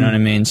friend. You know what I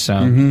mean?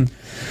 So,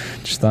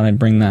 just thought I'd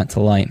bring that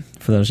to light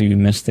for those of you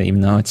who missed it,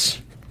 even though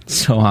it's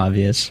so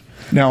obvious.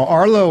 Now,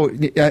 Arlo,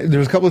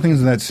 there's a couple of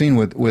things in that scene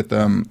with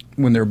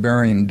when they're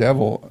burying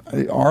Devil.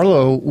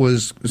 Arlo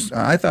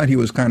I thought he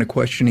was kind of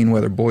questioning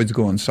whether Boyd's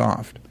going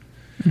soft.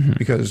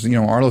 Because, you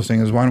know, Arlo's saying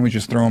is, why don't we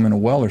just throw him in a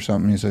well or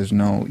something? He says,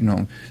 no, you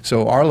know.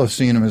 So Arlo's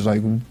seeing him as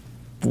like,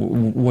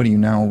 what are you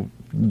now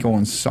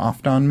going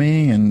soft on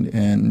me?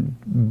 And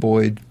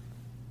Boyd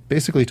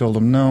basically told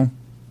him, no,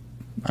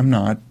 I'm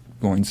not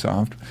going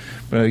soft.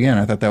 But again,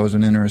 I thought that was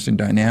an interesting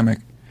dynamic.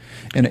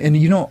 And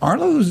you know,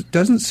 Arlo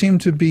doesn't seem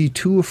to be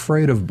too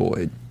afraid of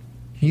Boyd.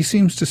 He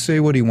seems to say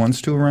what he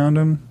wants to around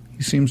him.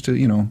 He seems to,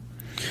 you know.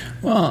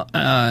 Well,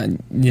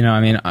 you know,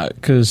 I mean,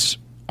 because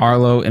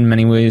Arlo, in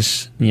many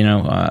ways, you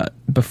know,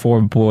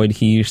 before Boyd,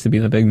 he used to be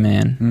the big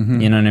man.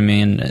 You know what I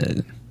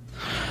mean?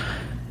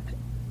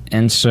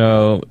 And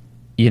so,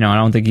 you know, I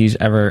don't think he's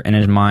ever in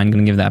his mind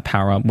going to give that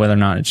power up. Whether or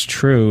not it's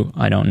true,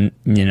 I don't,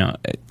 you know.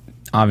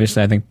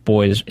 Obviously, I think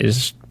Boyd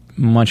is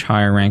much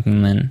higher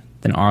ranking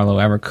than Arlo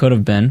ever could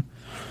have been.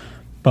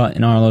 But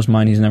in Arlo's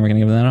mind, he's never going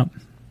to give that up.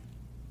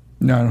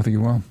 No, I don't think he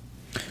will.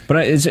 But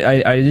I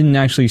didn't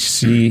actually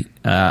see.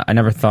 I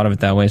never thought of it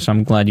that way. So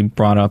I'm glad you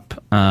brought up,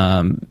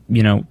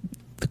 you know,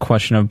 the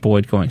question of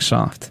Boyd going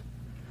soft.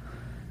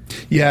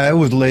 Yeah, it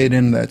was laid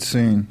in that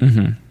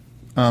scene.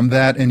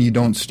 That, and you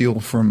don't steal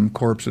from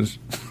corpses.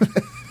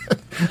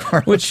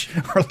 Arlo's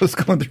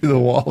going through the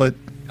wallet.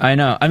 I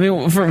know. I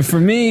mean, for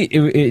me,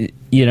 it,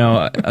 you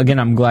know, again,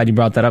 I'm glad you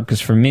brought that up,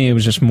 because for me, it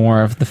was just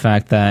more of the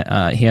fact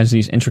that he has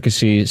these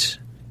intricacies,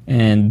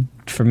 and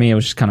for me, it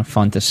was just kind of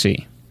fun to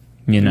see.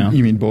 You know,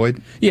 you mean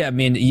Boyd? Yeah, I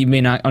mean, you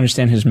may not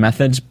understand his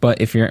methods, but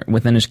if you're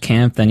within his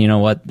camp, then you know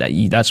what,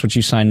 that's what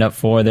you signed up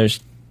for. There's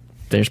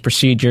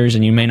procedures,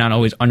 and you may not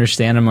always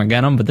understand them or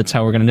get them, but that's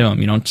how we're going to do them.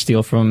 You don't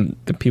steal from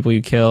the people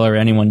you kill or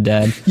anyone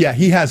dead. Yeah,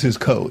 he has his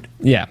code.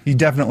 Yeah, he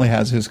definitely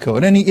has his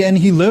code, and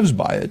he lives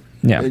by it.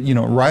 Yeah, you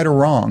know, right or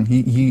wrong,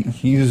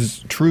 he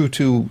is true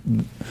to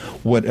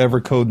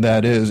whatever code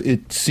that is.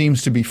 It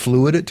seems to be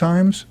fluid at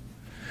times,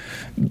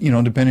 you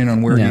know, depending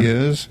on where he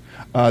is.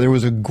 There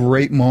was a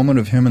great moment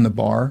of him in the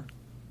bar,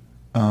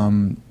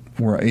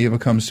 where Ava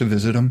comes to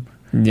visit him.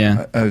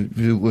 Yeah,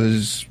 it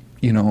was.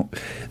 You know,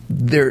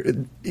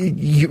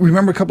 you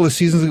remember a couple of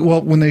seasons ago,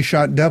 well, when they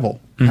shot Devil,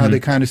 how they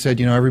kind of said,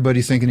 you know,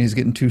 everybody's thinking he's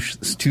getting too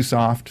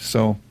soft,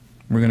 so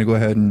we're going to go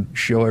ahead and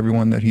show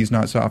everyone that he's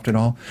not soft at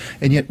all.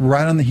 And yet,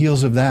 right on the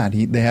heels of that,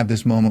 they have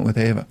this moment with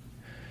Ava,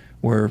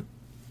 where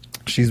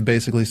she's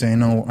basically saying,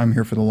 no, I'm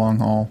here for the long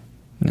haul.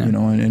 Yeah. You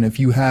know, and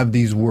if you have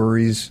these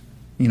worries,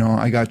 you know,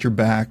 I got your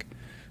back.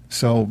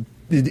 So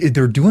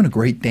they're doing a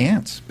great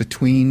dance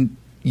between,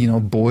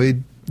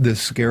 Boyd, the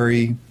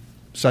scary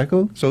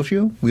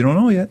socio. We don't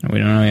know yet. We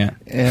don't know yet.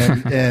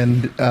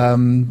 and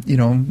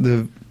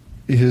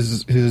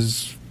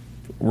his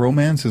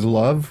romance, his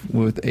love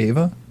with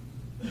Ava.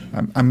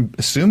 I'm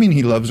assuming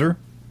he loves her.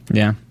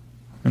 Yeah.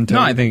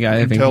 I think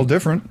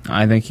different.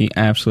 I think he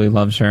absolutely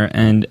loves her,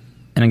 and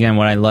again,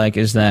 what I like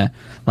is that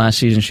last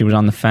season she was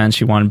on the fence.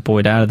 She wanted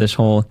Boyd out of this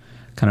whole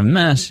kind of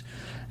mess,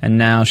 and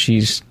now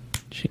she's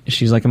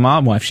like a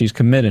mob wife. She's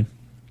committed.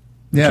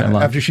 Yeah.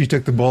 After she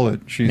took the bullet,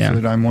 she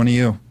said, "I'm one of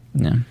you."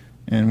 Yeah.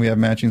 And we have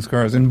matching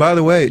scars. And by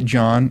the way,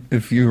 John,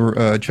 if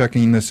you're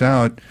checking this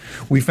out,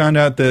 we found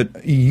out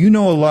that you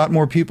know a lot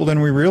more people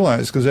than we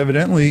realized, because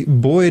evidently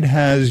Boyd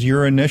has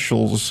your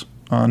initials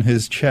on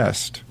his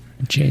chest.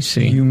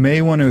 JC. You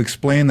may want to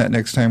explain that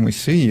next time we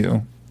see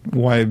you,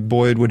 why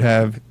Boyd would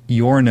have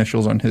your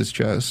initials on his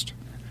chest.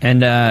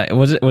 And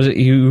was it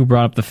you who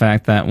brought up the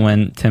fact that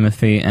when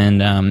Timothy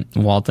and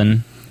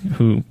Walton,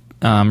 who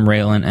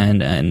Raylan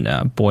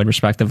and Boyd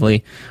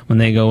respectively, when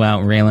they go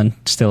out, Raylan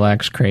still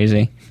acts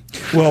crazy.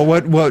 Well,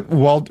 what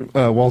Walton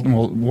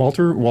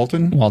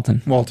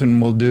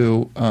will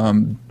do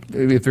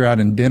if they're out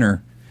in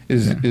dinner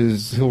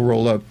is he'll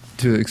roll up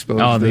to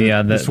expose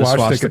the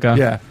swastika.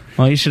 Yeah.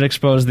 Well, you should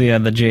expose the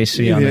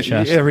JC on the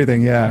chest.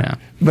 Everything, yeah.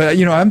 But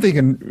I'm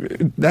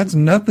thinking that's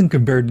nothing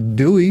compared to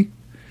Dewey.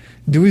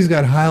 Dewey's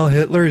got Heil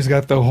Hitler. He's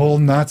got the whole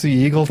Nazi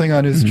eagle thing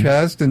on his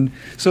chest, and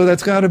so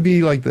that's got to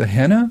be like the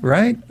henna,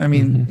 right? I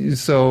mean,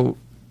 so,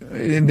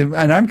 and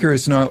I'm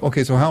curious to know.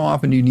 Okay, so how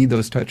often do you need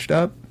those touched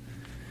up?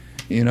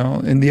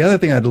 And the other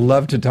thing I'd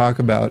love to talk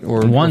about,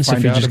 or once find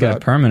if you out just about, get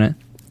it permanent.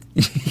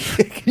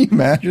 Can you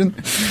imagine?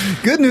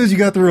 Good news, you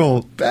got the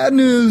role. Bad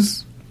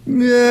news,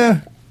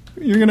 you're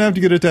gonna have to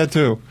get a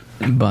tattoo.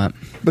 But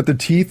the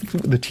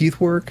teeth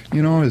work,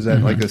 is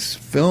that like a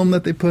film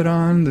that they put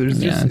on?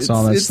 It's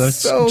all that stuff.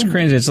 It's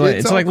crazy. It's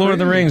like Lord of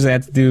the Rings. They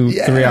had to do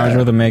 3 hours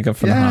worth of makeup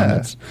for the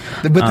hobbits.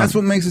 But that's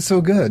what makes it so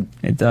good.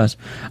 It does.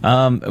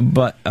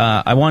 But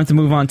I wanted to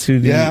move on to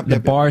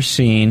the bar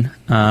scene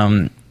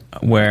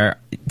where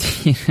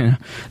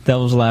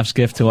Devil's Laugh's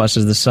gift to us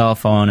is the cell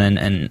phone,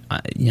 and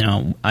I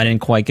didn't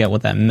quite get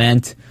what that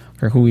meant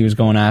or who he was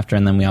going after,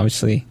 and then we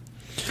obviously.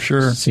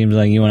 Sure. Seems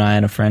like you and I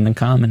had a friend in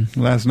common.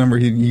 Last number,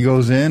 he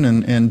goes in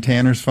and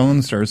Tanner's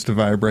phone starts to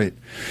vibrate.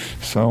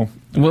 So,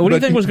 what do you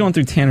think was going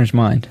through Tanner's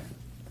mind?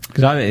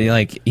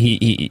 Because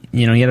he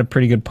had a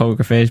pretty good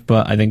poker face,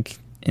 but I think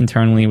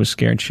internally he was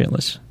scared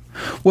shitless.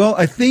 Well,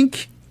 I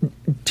think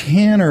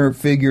Tanner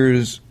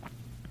figures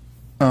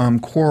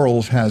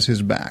Quarles has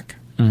his back,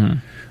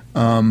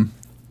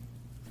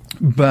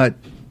 but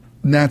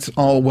that's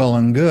all well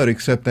and good,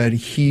 except that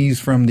he's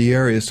from the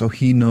area, so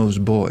he knows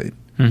Boyd.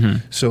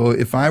 So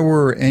if I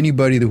were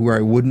anybody who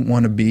I wouldn't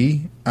want to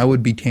be, I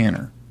would be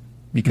Tanner,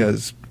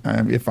 because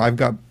if I've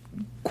got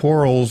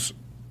Quarles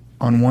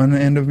on one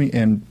end of me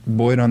and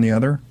Boyd on the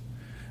other,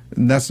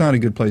 that's not a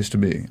good place to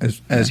be,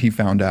 as he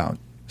found out.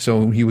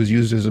 So he was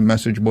used as a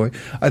message boy.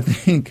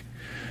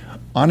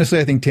 Honestly,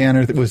 I think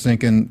Tanner was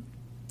thinking,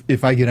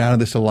 if I get out of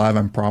this alive,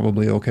 I'm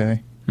probably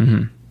okay.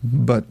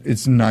 But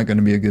it's not going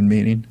to be a good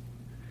meeting.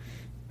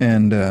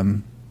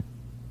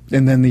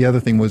 And then the other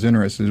thing was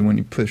interesting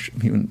when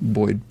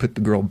Boyd put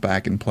the girl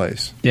back in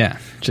place. Yeah,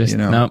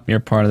 nope, you're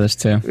part of this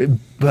too.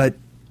 But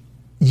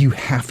you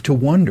have to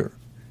wonder,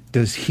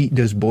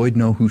 does Boyd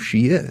know who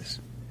she is?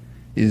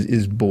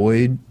 Is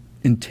Boyd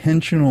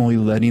intentionally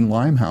letting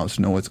Limehouse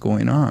know what's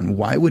going on?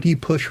 Why would he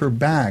push her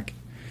back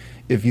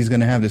if he's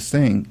going to have this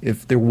thing,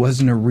 if there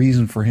wasn't a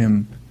reason for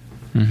him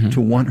to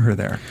want her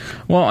there?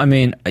 Well, I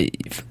mean,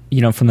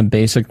 from the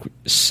basic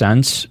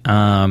sense,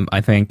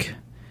 I think,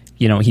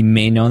 he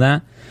may know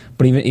that.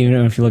 But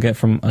even if you look at it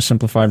from a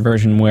simplified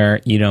version where,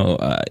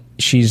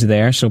 she's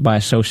there, so by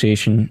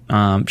association,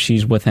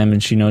 she's with him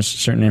and she knows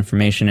certain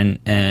information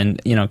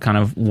and kind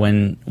of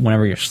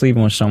whenever you're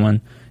sleeping with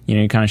someone,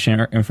 you kind of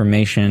share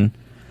information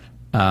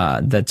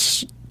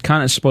that's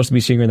kind of supposed to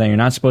be secret that you're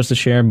not supposed to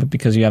share, but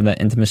because you have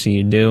that intimacy,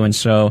 you do. And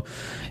so,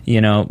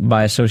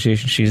 by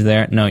association, she's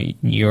there. No,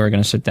 you're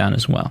going to sit down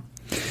as well.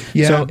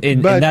 Yeah, so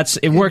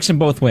it works in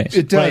both ways.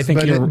 It does,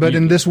 but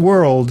in this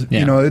world,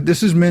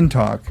 this is men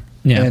talk.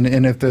 Yeah.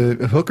 And if the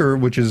hooker,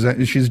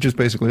 she's just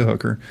basically a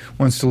hooker,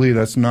 wants to leave,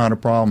 that's not a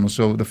problem.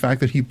 So the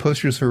fact that he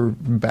pushes her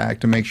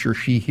back to make sure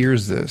she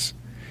hears this,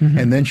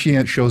 and then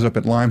she shows up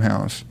at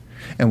Limehouse,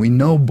 and we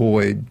know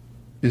Boyd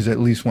is at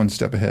least one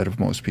step ahead of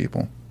most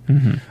people.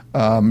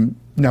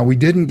 Now, we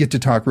didn't get to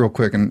talk real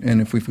quick,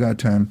 and if we've got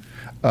time,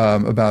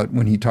 about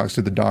when he talks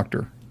to the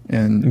doctor.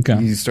 And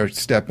he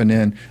starts stepping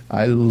in.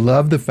 I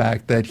love the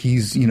fact that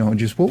he's,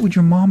 just, what would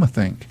your mama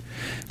think?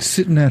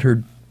 Sitting at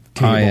her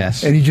table. Oh,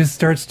 yes. And he just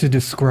starts to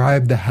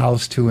describe the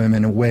house to him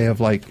in a way of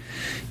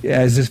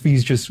as if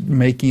he's just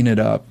making it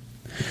up.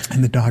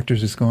 And the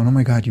doctor's just going, oh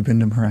my God, you've been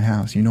to her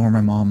house. You know where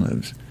my mom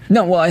lives.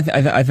 No, well, I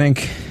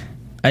think,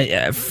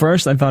 at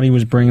first I thought he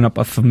was bringing up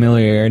a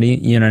familiarity,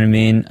 you know what I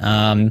mean?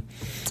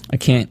 I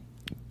can't,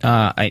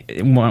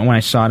 when I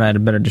saw it, I had a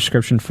better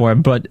description for it.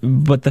 But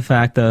the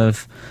fact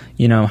of,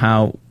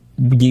 how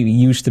you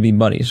used to be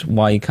buddies.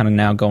 Why are you kind of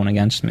now going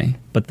against me?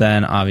 But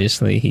then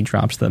obviously he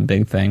drops the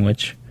big thing,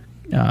 which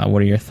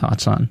what are your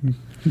thoughts on?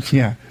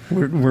 Yeah,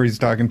 where he's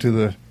talking to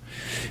the...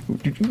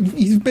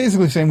 He's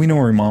basically saying, we know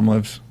where your mom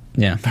lives.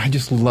 Yeah. I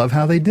just love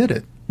how they did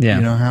it. Yeah.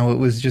 You know, how it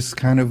was just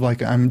kind of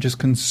like, I'm just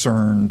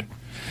concerned.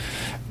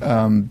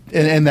 And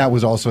that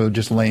was also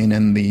just laying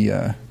in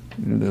the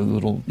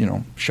little,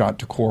 shot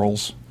to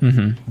Quarles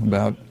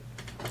about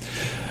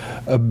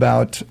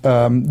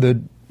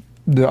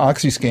the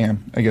Oxy scam,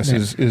 I guess,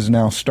 is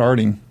now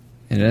starting.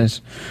 It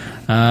is.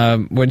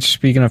 Which,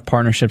 speaking of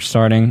partnerships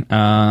starting,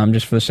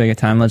 just for the sake of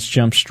time, let's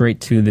jump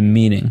straight to the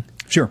meeting.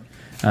 Sure.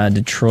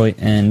 Detroit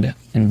and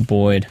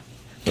Boyd,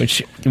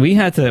 which we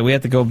had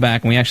to go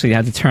back, and we actually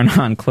had to turn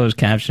on closed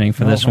captioning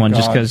for this one,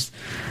 just because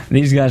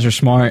these guys are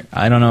smart.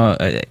 I don't know.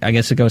 I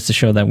guess it goes to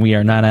show that we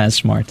are not as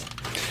smart.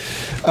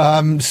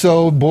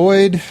 So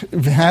Boyd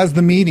has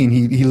the meeting.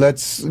 He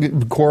lets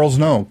Quarles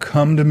know,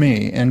 come to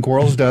me. And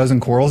Quarles does,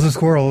 and Quarles is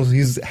Quarles.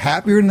 He's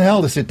happier than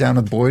hell to sit down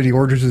with Boyd. He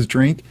orders his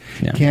drink.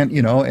 Yeah.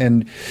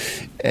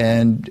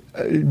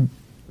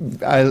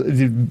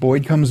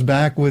 Boyd comes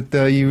back with,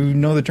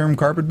 the term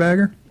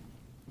carpetbagger?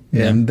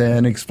 Yeah. And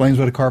then explains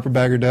what a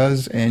carpetbagger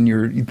does. And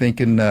you're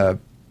thinking,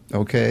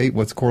 okay,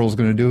 what's Quarles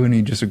going to do? And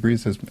he just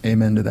agrees, says,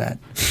 amen to that.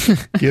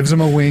 Gives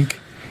him a wink.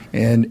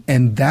 And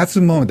that's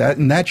the moment.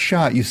 In that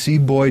shot, you see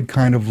Boyd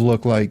kind of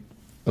look like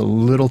a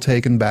little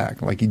taken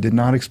back, like he did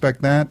not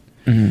expect that.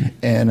 Mm-hmm.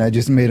 And I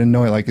just made a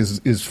note, like,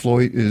 is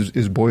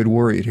Boyd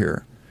worried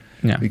here?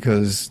 Yeah.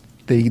 Because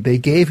they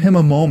gave him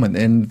a moment,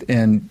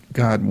 and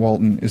God,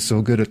 Walton is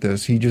so good at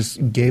this. He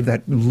just gave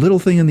that little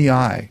thing in the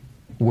eye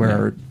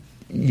where,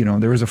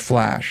 there was a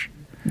flash.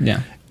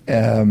 Yeah.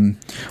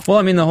 Well,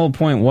 I mean, the whole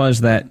point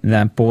was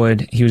that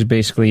Boyd, he was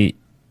basically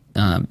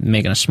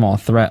making a small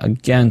threat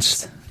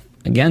against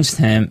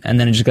him, and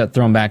then it just got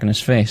thrown back in his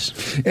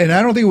face. And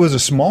I don't think it was a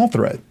small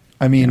threat.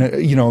 I mean,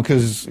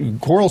 because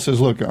Quarles says,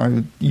 look,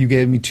 you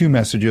gave me 2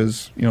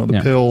 messages,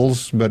 the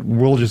pills, but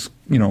we'll just,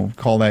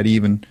 call that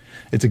even.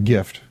 It's a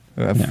gift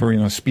for,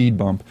 a speed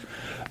bump.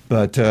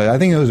 But I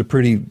think it was a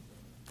pretty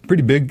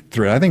big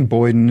threat. I think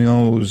Boyd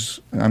knows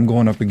I'm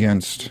going up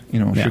against,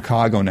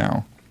 Chicago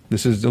now.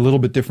 This is a little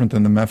bit different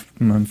than the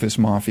Memphis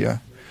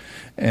Mafia.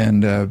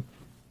 And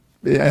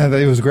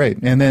it was great.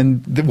 And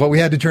then what we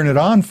had to turn it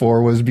on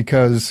for was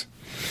because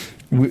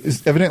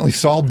evidently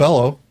Saul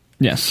Bellow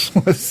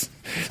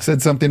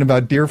said something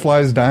about deer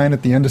flies dying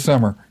at the end of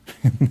summer.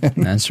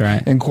 That's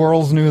right. And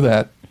Quarles knew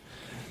that.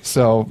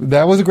 So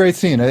that was a great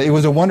scene. It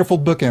was a wonderful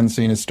bookend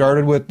scene. It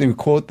started with the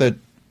quote that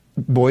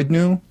Boyd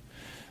knew.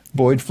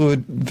 Boyd threw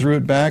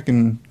it back,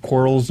 and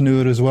Quarles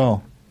knew it as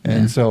well.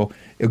 And so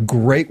a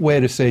great way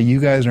to say you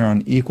guys are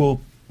on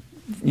equal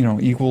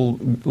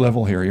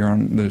level here. You're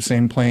on the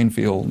same playing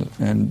field,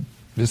 and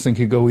this thing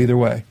could go either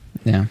way.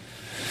 Yeah.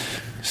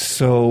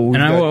 So,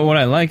 what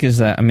I like is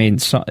that, I mean,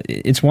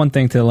 it's one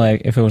thing to,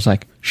 like, if it was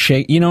like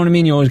you know what I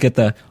mean? You always get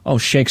the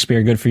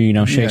Shakespeare, good for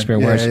you, Shakespeare.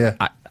 Whereas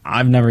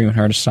I've never even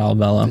heard of Saul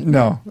Bellow.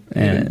 No.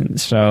 And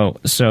so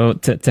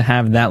to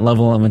have that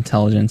level of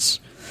intelligence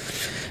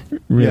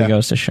really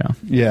goes to show.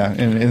 Yeah,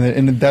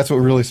 and that's what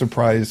really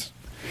surprised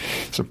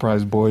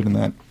Boyd in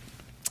that.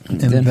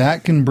 And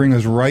that can bring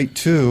us right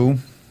to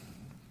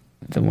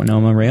the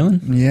Winona Raylan.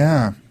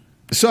 Yeah.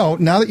 So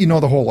now that you know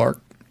the whole arc,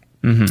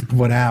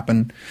 what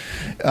happened,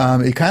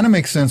 it kind of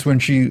makes sense when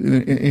she,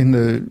 in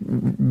the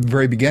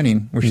very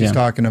beginning, where she's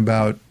talking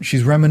about,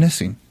 she's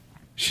reminiscing.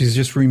 She's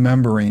just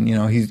remembering.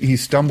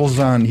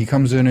 He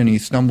comes in and he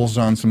stumbles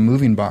on some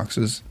moving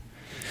boxes,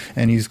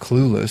 and he's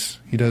clueless.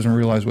 He doesn't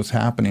realize what's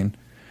happening.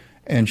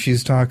 And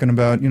she's talking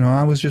about,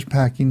 I was just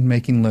packing,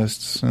 making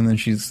lists, and then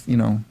she's, she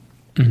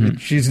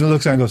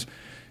looks at it and goes,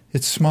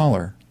 it's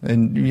smaller.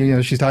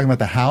 And, she's talking about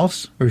the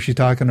house, or is she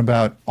talking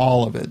about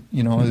all of it?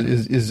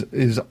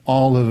 Is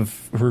all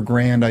of her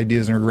grand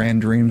ideas and her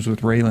grand dreams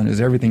with Raylan,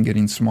 is everything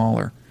getting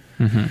smaller?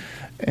 Mm-hmm.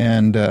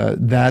 And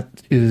that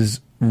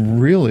is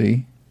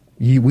really,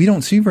 we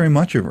don't see very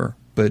much of her,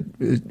 but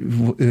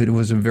it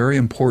was a very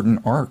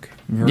important arc.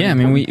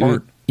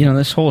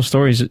 This whole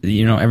story is,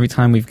 every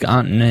time we've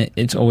gotten it,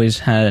 it's always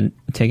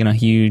taken a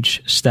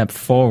huge step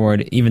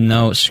forward, even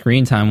though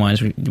screen time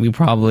wise, we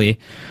probably,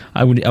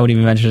 I would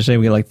even venture to say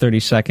we get like 30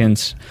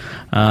 seconds,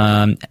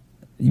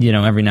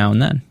 every now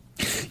and then.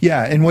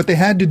 Yeah, and what they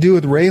had to do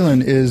with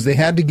Raylan is they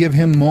had to give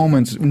him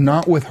moments,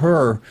 not with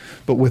her,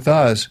 but with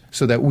us,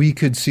 so that we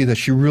could see that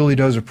she really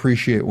does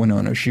appreciate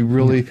Winona. She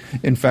really,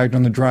 in fact,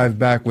 on the drive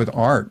back with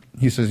Art,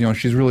 he says,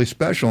 she's really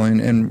special,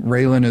 and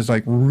Raylan is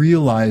like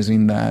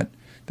realizing that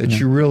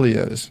she really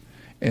is,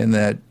 and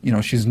that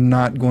she's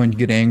not going to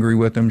get angry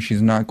with him. She's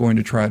not going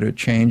to try to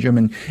change him.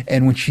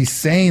 And when she's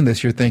saying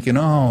this, you're thinking,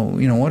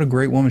 what a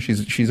great woman.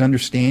 She's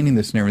understanding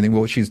this and everything.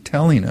 But what she's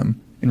telling him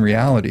in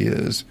reality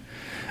is,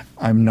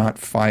 I'm not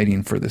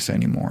fighting for this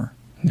anymore.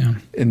 Yeah.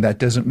 And that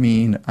doesn't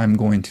mean I'm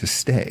going to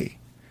stay,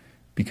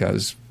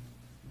 because,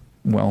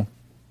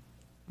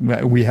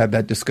 we had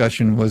that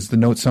discussion. Was the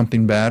note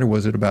something bad, or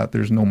was it about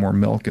there's no more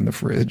milk in the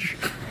fridge?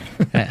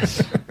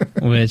 Yes.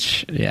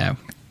 Which,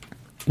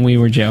 We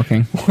were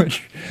joking.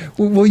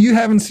 Well, you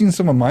haven't seen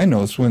some of my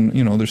notes when,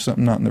 there's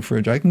something not in the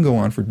fridge. I can go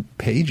on for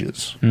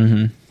pages.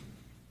 Mm-hmm.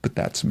 But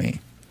that's me.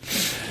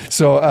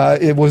 So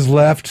it was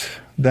left.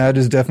 That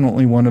is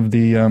definitely one of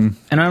the... and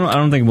I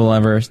don't think we'll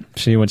ever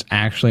see what's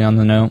actually on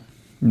the note.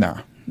 No.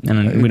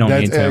 And we don't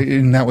need to.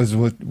 And that was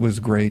what was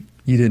great.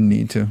 You didn't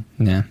need to.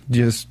 Yeah.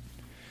 Just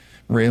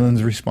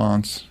Raylan's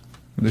response.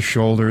 The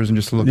shoulders and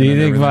just looking Do you at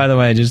think, everything. by the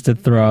way, just to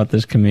throw out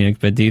this comedic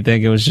bit, do you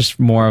think it was just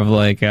more of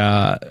like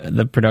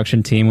the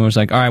production team was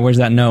like, all right, where's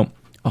that note?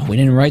 Oh, we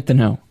didn't write the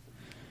note.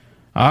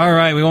 All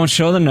right, we won't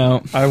show the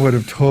note. I would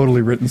have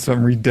totally written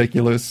something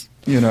ridiculous,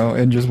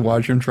 and just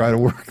watch him try to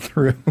work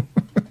through.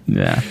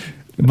 Yeah.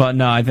 But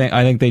no, I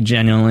think they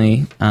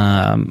genuinely,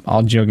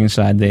 all joking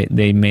aside,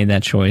 they made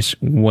that choice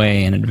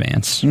way in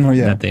advance. Oh,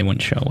 yeah. That they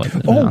wouldn't show what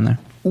was on there.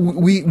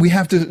 We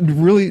have to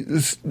really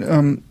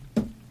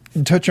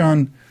touch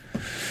on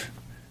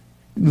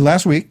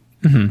last week.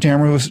 Mm-hmm.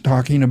 Tamara was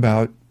talking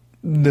about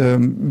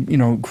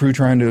the crew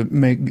trying to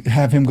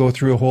have him go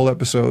through a whole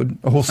season.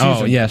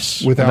 Oh,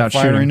 yes, without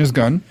firing shooting. his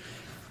gun,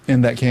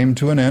 and that came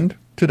to an end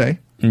today.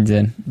 It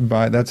did.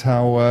 That's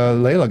how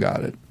Layla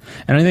got it.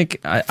 And I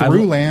think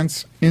through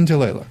Lance into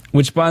Layla.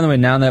 Which, by the way,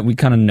 now that we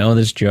kind of know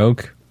this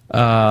joke,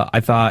 I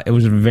thought it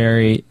was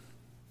very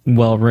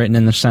well written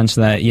in the sense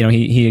that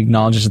he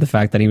acknowledges the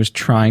fact that he was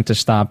trying to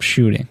stop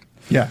shooting.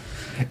 Yeah,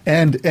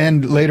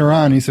 and later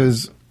on he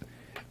says,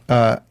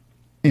 I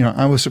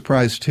was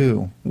surprised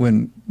too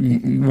when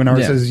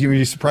Art says, "You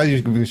were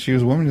surprised because she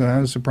was a woman." I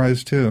was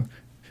surprised too,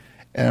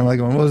 and I'm like,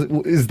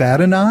 well, is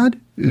that a nod?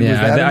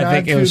 I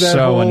think it was a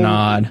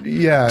nod.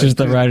 Yeah, just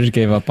the writers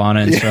gave up on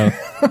it, so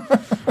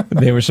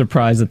they were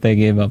surprised that they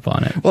gave up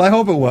on it. Well, I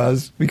hope it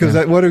was because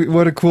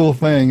what a cool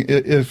thing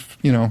if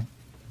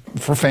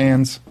for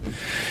fans.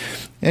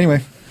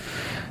 Anyway,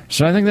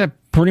 so I think that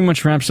pretty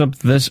much wraps up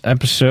this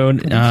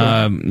episode.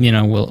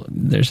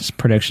 There's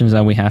predictions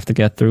that we have to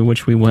get through,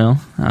 which we will.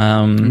 We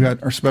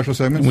got our special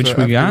segments, which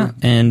we got,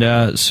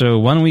 and so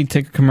why don't we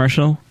take a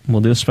commercial?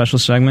 We'll do a special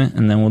segment,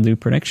 and then we'll do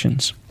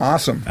predictions.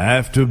 Awesome.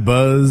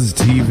 AfterBuzz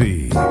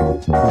TV.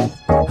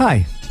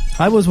 Hi,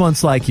 I was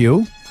once like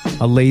you.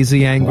 A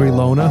lazy, angry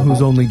loner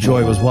whose only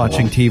joy was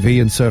watching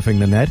TV and surfing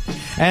the net.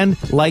 And,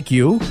 like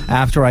you,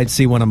 after I'd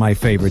see one of my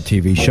favorite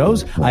TV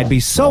shows, I'd be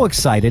so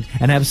excited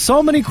and have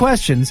so many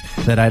questions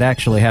that I'd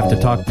actually have to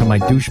talk to my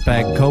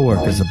douchebag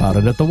coworkers about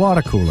it at the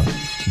water cooler.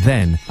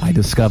 Then I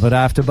discovered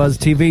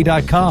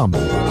AfterBuzzTV.com.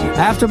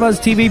 AfterBuzz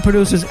TV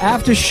produces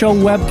after-show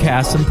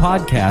webcasts and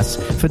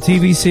podcasts for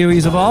TV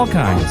series of all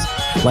kinds,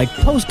 like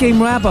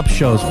post-game wrap-up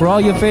shows for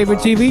all your favorite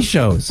TV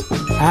shows.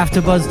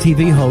 AfterBuzz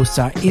TV hosts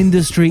are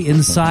industry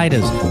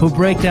insiders who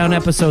break down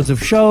episodes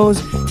of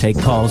shows, take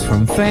calls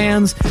from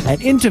fans,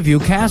 and interview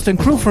cast and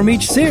crew from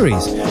each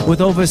series, with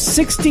over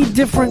 60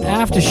 different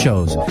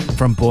after-shows,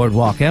 from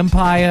Boardwalk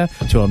Empire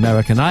to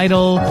American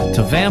Idol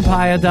to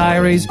Vampire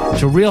Diaries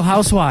to Real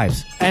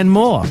Housewives, and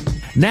more.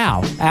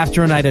 Now,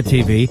 after a night of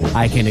TV,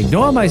 I can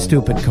ignore my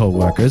stupid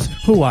coworkers,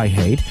 who I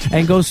hate,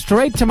 and go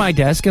straight to my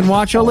desk and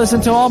watch or listen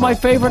to all my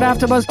favorite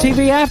AfterBuzz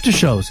TV after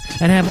shows,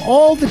 and have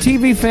all the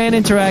TV fan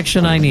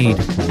interaction I need.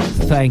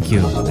 Thank you,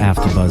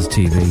 AfterBuzz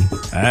TV.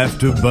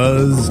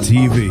 AfterBuzz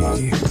TV.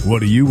 What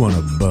do you want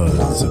to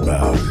buzz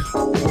about?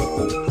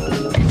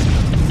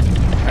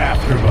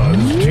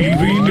 AfterBuzz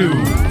TV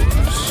News.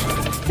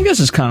 I guess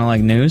it's kind of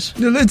like news.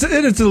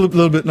 It's a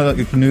little bit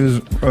like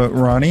news,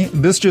 Ronnie.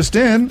 This just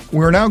in,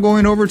 we're now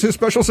going over to a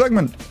special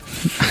segment.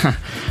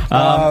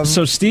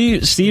 So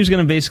Steve's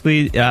going to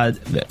basically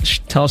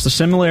tell us the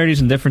similarities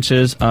and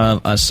differences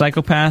of a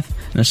psychopath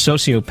and a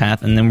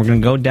sociopath, and then we're going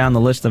to go down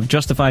the list of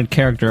justified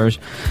characters,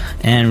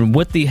 and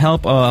with the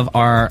help of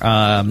our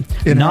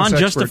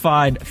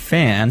non-justified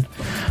fan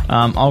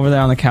over there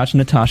on the couch,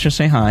 Natasha,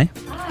 say hi.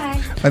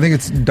 I think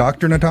it's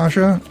Dr.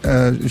 Natasha.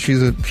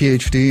 She's a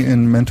PhD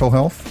in mental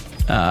health.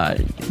 At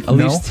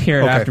least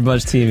here at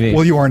AfterBuzz TV.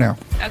 Well, you are now.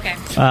 Okay.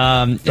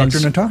 Dr.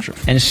 Natasha.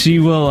 And she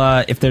will,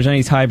 if there's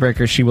any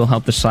tiebreakers, she will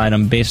help decide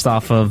them based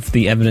off of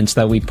the evidence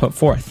that we put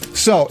forth.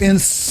 So, in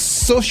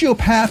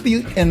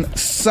sociopathy and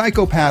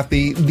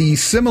psychopathy, the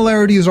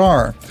similarities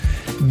are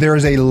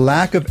there's a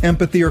lack of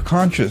empathy or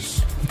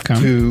conscience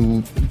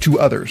to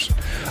others.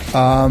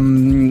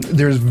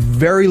 There's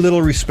very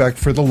little respect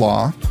for the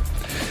law.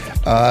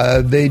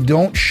 They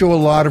don't show a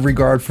lot of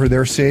regard for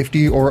their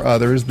safety or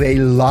others. They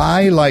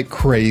lie like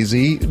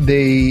crazy.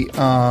 They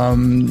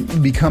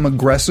become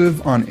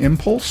aggressive on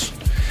impulse.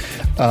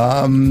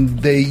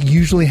 They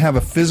usually have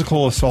a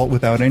physical assault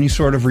without any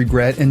sort of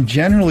regret. And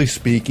generally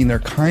speaking, they're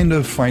kind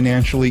of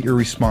financially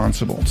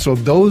irresponsible. So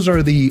those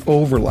are the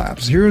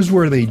overlaps. Here's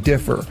where they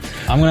differ.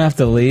 I'm going to have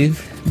to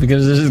leave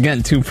because this is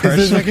getting too personal.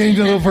 Is this getting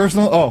a little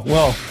personal? Oh,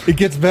 well, it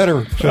gets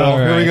better. So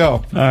here we go.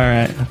 All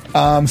right.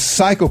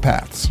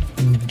 Psychopaths.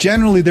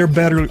 Generally, they're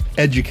better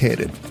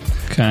educated.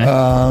 Okay.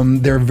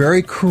 They're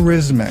very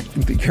charismatic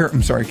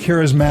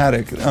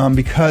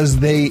because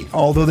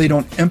although they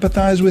don't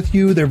empathize with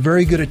you, they're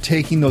very good at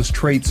taking those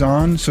traits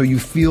on, so you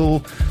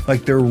feel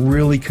like they're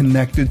really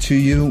connected to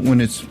you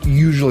when it's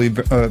usually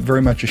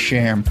very much a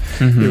sham.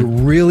 They're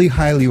really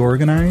highly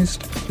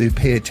organized. They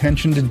pay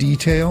attention to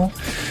detail.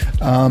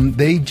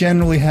 They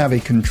generally have a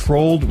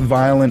controlled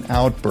violent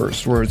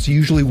outburst where it's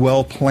usually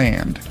well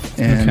planned,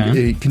 and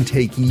it can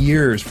take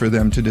years for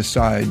them to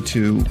decide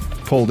to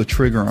pull the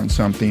trigger on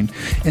something,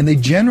 and they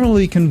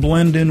generally can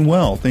blend in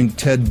well. Think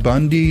Ted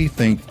Bundy,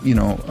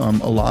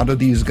 a lot of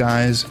these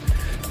guys,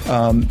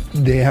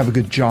 they have a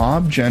good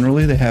job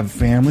generally, they have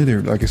family,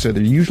 they're, like I said,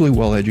 they're usually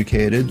well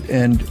educated,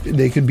 and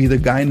they could be the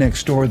guy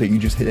next door that you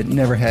just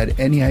never had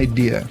any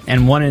idea.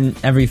 And 1 in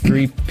every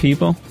 3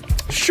 people?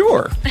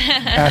 Sure.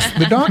 Ask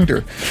the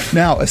doctor.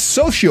 Now, a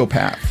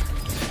sociopath.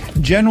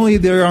 Generally,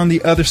 they're on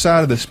the other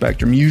side of the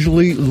spectrum,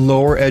 usually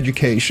lower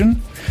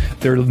education.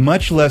 They're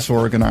much less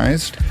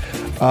organized.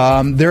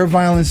 Their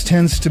violence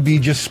tends to be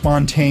just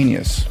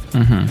spontaneous.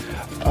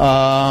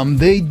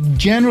 They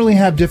generally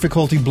have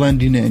difficulty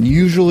blending in.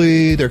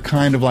 Usually, they're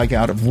kind of like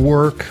out of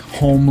work,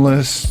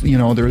 homeless.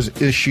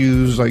 There's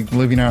issues like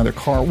living out of their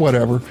car,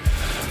 whatever.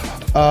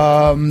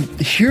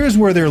 Here's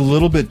where they're a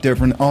little bit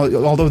different,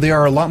 although they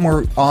are a lot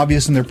more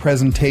obvious in their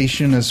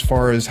presentation as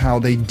far as how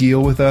they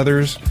deal with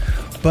others.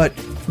 But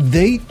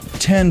they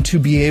tend to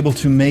be able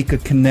to make a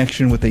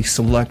connection with a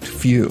select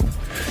few.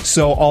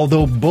 So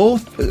although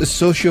both a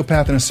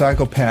sociopath and a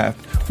psychopath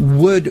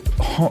would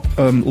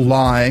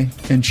lie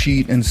and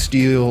cheat and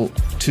steal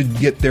to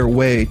get their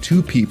way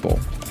to people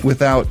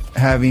without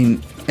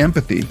having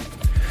empathy,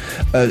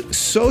 a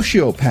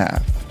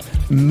sociopath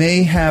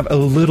may have a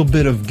little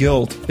bit of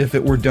guilt if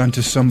it were done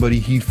to somebody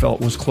he felt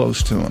was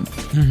close to him.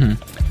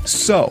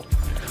 So,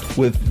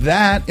 with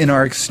that in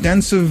our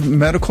extensive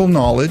medical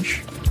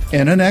knowledge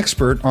and an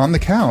expert on the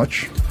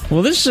couch.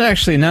 Well, this is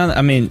actually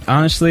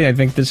honestly, I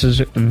think this is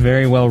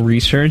very well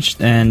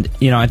researched, and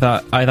I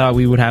thought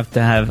we would have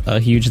to have a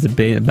huge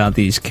debate about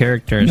these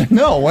characters.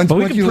 No, once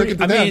you look at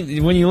the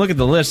when you look at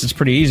the list, it's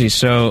pretty easy.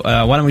 So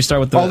why don't we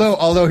start with the?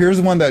 Although here's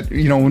the one that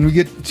when we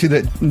get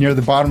to near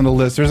the bottom of the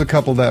list, there's a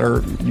couple that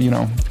are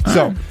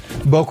So,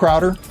 Bo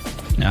Crowder.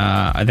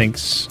 I think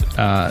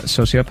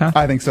sociopath.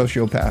 I think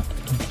sociopath.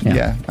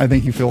 Yeah, I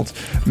think he feels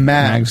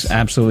Mags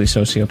absolutely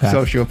sociopath.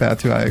 Sociopath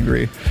too. I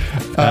agree.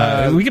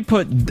 We could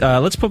put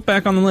let's put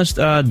back on the list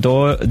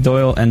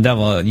Doyle and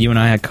Devil. You and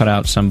I had cut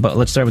out some, but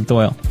let's start with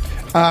Doyle.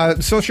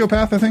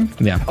 Sociopath, I think.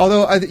 Yeah.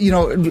 Although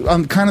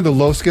on kind of the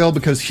low scale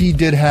because he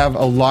did have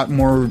a lot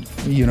more.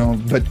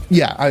 But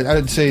yeah,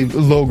 I'd say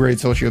low grade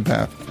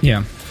sociopath.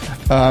 Yeah.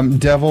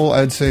 Devil,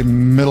 I'd say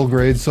middle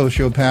grade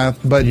sociopath,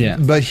 but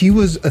he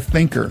was a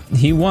thinker.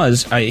 He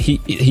was.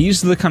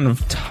 He's the kind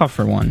of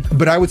tougher one.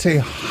 But I would say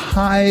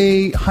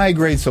high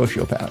grade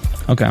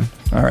sociopath. Okay.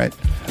 All right.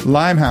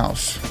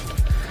 Limehouse.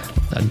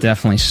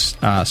 Definitely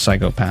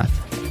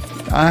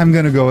psychopath. I'm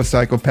going to go with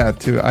psychopath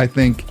too. I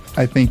think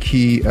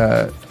he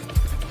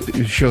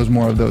shows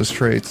more of those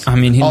traits.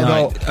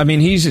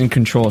 He's in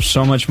control of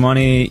so much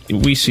money.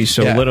 We see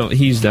so little.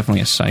 He's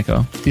definitely a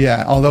psycho.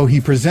 Yeah, although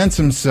he presents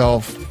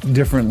himself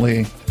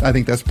differently. I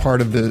think that's part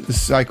of the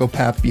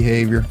psychopath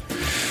behavior.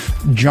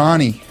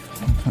 Johnny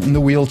in the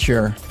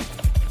wheelchair.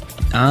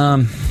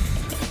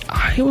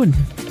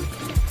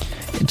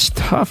 It's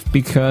tough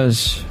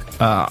because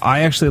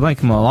I actually like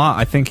him a lot.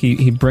 I think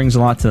he brings a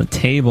lot to the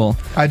table.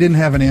 I didn't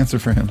have an answer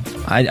for him.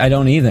 I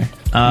don't either.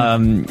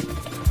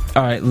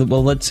 All right.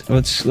 Well, let's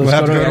we'll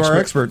have to go to our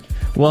expert.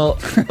 Well,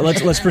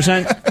 let's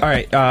present. All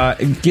right.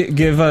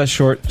 Give a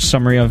short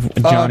summary of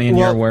Johnny in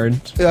your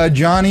words.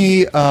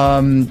 Johnny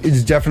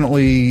is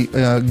definitely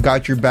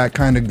got your back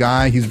kind of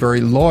guy. He's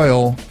very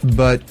loyal,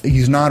 but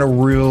he's not a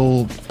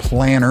real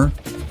planner,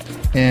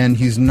 and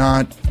he's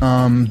not.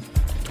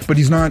 But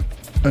he's not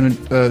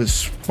a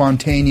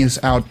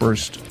spontaneous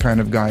outburst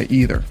kind of guy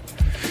either.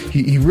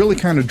 He really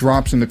kind of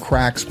drops in the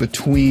cracks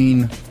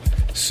between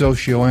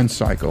socio and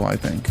psycho, I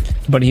think.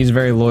 But he's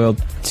very loyal.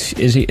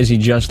 Is he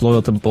just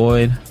loyal to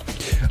Boyd?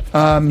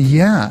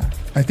 Yeah,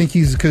 I think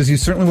because he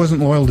certainly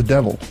wasn't loyal to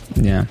Devil.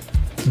 Yeah,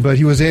 but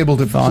he was able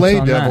to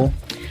play Devil. That?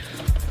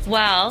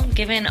 Well,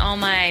 given all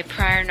my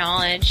prior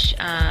knowledge,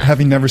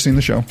 having never seen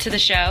the show,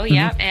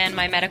 and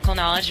my medical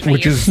knowledge, my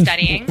years of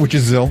studying, which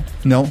is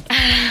no,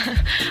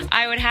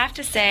 I would have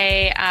to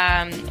say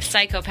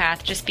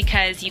psychopath, just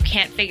because you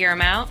can't figure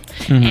him out,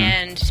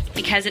 and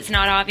because it's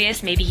not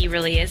obvious. Maybe he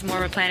really is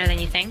more of a planner than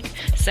you think.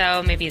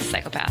 So maybe he's a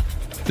psychopath.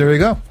 There you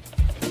go,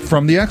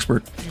 from the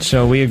expert.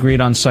 So we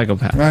agreed on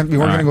psychopath. We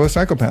were going to go with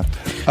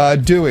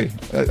psychopath. Dewey,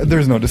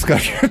 there's no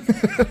discussion.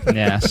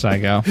 Yeah,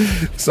 psycho.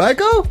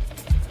 Psycho.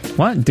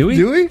 What? Dewey?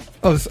 Dewey?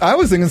 Oh, I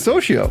was thinking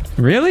socio.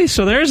 Really?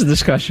 So there is a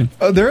discussion.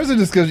 There is a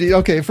discussion.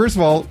 Okay, first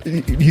of all,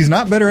 he's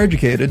not better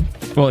educated.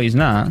 Well, he's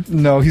not.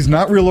 No, he's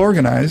not real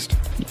organized.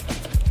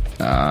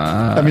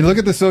 Look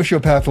at the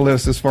sociopath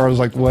list as far as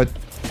like what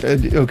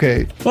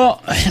Okay.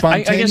 Well,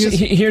 I guess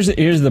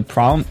here's the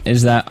problem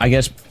is that I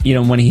guess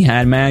when he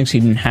had Mags he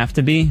didn't have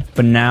to be,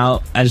 but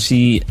now as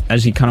he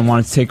kind of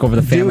wanted to take over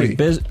the family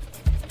business.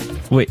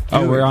 Wait,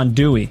 Dewey. We're on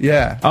Dewey.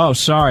 Yeah. Oh,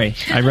 sorry,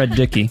 I read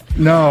Dickie.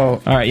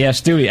 No. All right,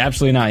 yes, Dewey,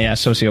 absolutely not. Yeah,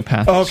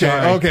 sociopath.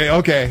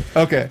 Okay.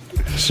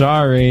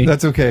 Sorry.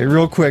 That's okay.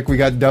 Real quick, we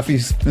got Duffy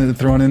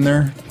thrown in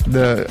there,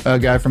 the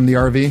guy from the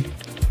RV.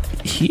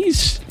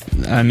 He's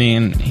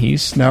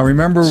now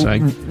remember,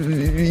 psych.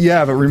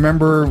 but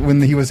remember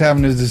when he was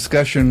having his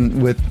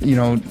discussion with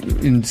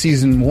in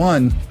season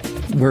 1,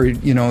 where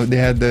they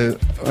had the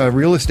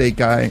real estate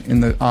guy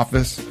in the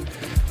office.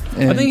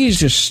 I think he's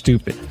just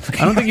stupid. I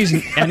don't think he's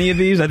in any of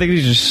these. I think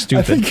he's just stupid.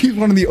 I think he's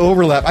one of the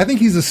overlap. I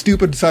think he's the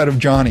stupid side of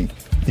Johnny.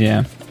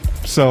 Yeah.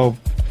 So,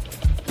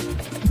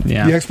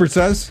 yeah. The expert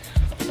says.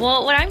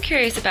 Well, what I'm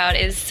curious about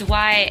is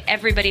why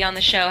everybody on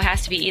the show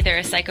has to be either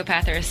a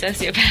psychopath or a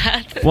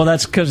sociopath. Well,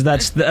 that's because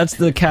that's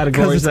the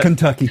category. Because it's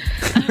Kentucky.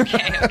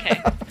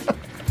 Okay.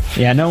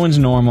 Yeah, no one's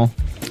normal.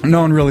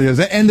 No one really is.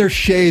 And there's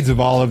shades of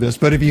all of this.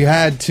 But if you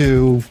had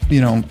to,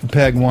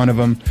 peg one of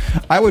them,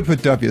 I would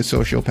put Duffy as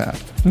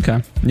sociopath.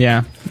 Okay.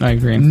 Yeah, I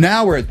agree.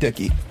 Now we're at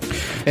Dickie.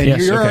 And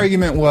yes, your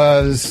argument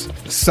was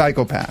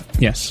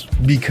psychopath. Yes.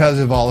 Because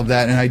of all of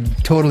that. And I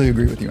totally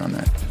agree with you on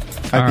that.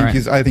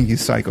 I think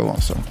he's psycho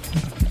also.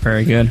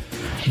 Very good.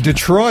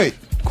 Detroit,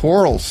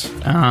 Quarles.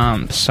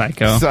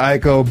 Psycho.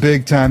 Psycho,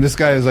 big time. This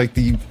guy is like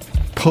the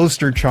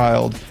poster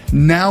child.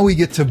 Now we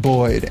get to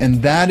Boyd.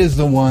 And that is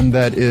the one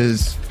that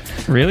is...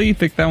 Really? You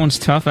think that one's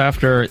tough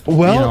after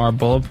our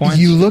bullet points?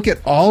 You look at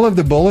all of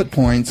the bullet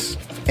points,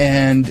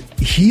 and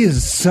he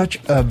is such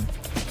a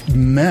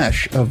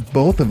mesh of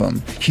both of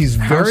them. He's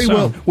very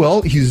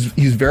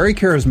he's very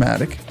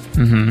charismatic,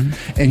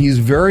 and he's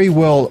very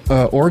well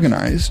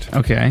organized.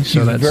 Okay,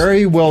 so he's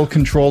very well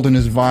controlled in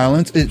his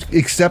violence,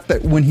 except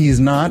that when he's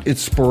not,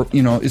 it's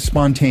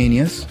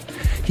spontaneous.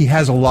 He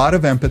has a lot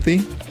of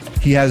empathy.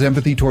 He has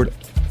empathy toward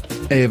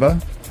Ava.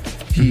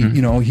 He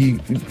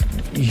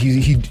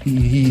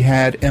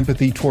had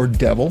empathy toward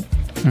Devil,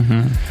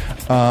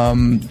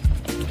 and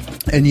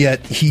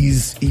yet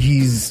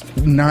he's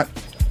not.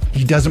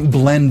 He doesn't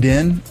blend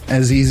in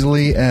as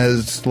easily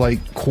as like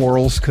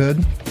Quarles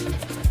could.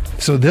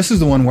 So this is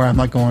the one where I'm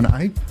like going,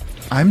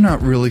 I'm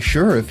not really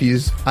sure if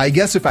he's. I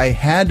guess if I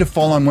had to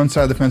fall on one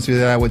side of the fence,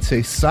 that I would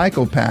say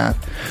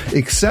psychopath,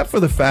 except for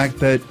the fact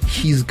that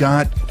he's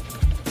got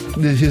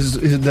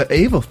the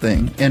Ava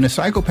thing, and a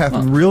psychopath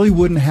really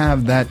wouldn't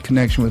have that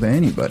connection with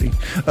anybody,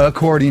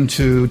 according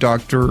to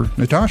Dr.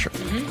 Natasha.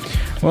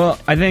 Well,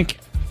 I think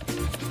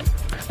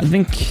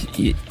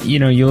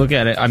you look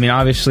at it. I mean,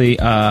 obviously,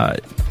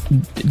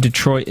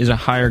 Detroit is a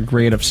higher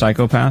grade of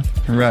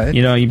psychopath, right?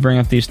 You bring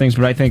up these things,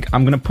 but I think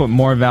I'm going to put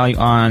more value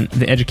on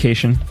the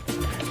education.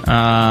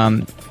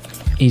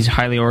 He's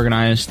highly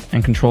organized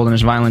and controlled in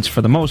his violence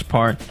for the most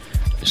part.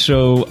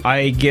 So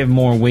I give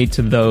more weight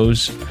to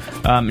those.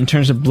 In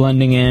terms of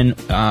blending in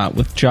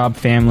with job,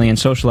 family, and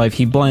social life,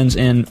 he blends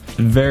in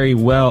very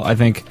well, I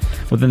think,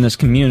 within this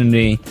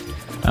community.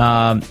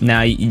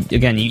 Now, you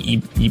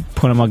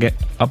put him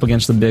up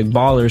against the big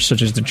ballers,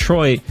 such as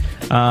Detroit.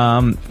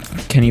 Can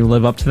he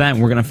live up to that?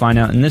 We're going to find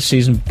out in this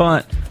season.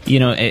 But,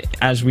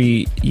 as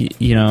we,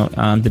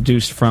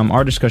 deduced from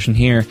our discussion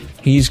here,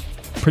 he's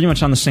pretty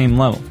much on the same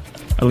level.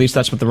 At least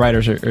that's what the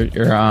writers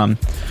are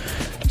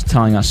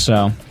telling us,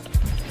 so...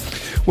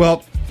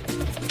 Well,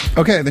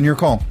 okay, then your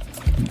call.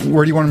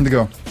 Where do you want him to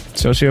go?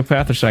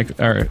 Sociopath or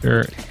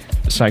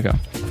psycho?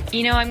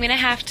 I'm going to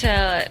have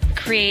to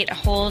create a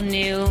whole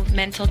new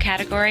mental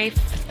category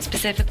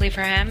specifically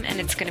for him,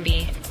 and it's going to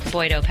be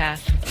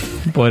Boydopath.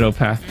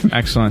 Boydopath.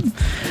 Excellent.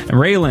 And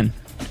Raylan.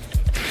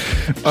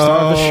 Star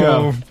of the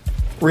show.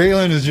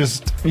 Raylan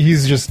is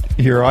he's just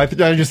hero. I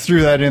just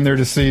threw that in there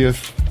to see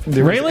if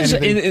there was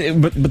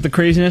anything. But the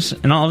craziness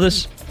and all of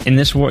this, in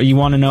this world, you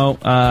want to know,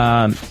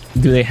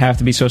 do they have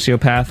to be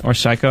sociopath or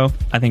psycho?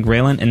 I think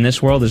Raylan, in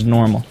this world, is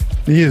normal.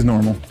 He is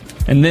normal.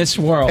 In this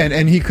world.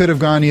 And he could have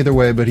gone either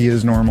way, but he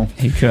is normal.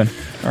 He could.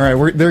 All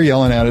right, they're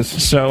yelling at us.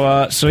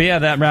 So yeah,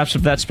 that wraps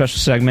up that special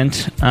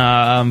segment. But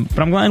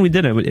I'm glad we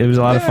did it. It was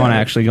a lot of fun,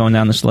 actually, going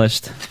down this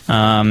list.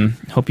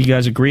 Hope you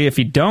guys agree. If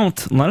you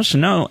don't, let us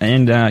know.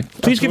 And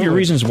please give your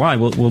reasons why.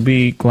 We'll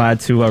be glad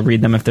to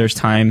read them if there's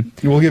time.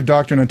 We'll give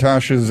Dr.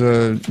 Natasha's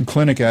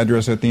clinic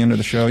address at the end of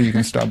the show. You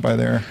can stop by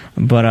there.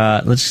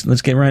 But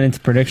let's get right into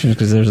predictions,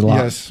 because there's a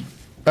lot. Yes.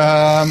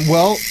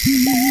 Well...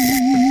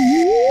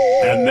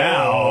 And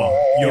now,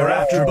 your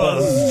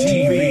AfterBuzz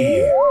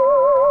TV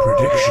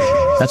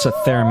predictions. That's a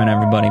theremin,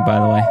 everybody, by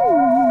the way.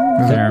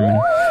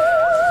 Theremin.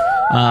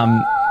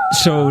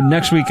 So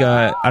next week,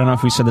 I don't know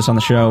if we said this on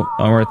the show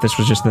or if this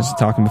was just this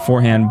talking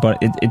beforehand, but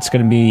it's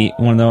going to be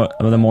one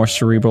of the more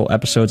cerebral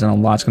episodes, and a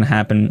lot's going to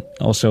happen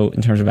also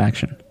in terms of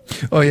action.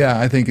 Oh yeah,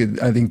 I think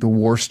the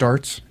war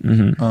starts.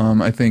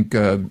 Mm-hmm. I think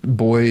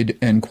Boyd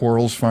and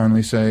Quarles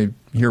finally say,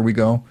 "Here we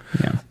go."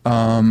 Yeah.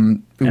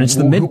 And it's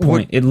the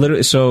midpoint. It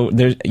literally. So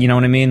there's, you know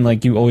what I mean?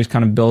 Like, you always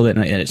kind of build it,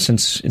 and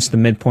since it's the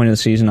midpoint of the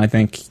season, I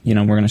think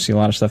we're going to see a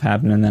lot of stuff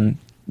happen, and then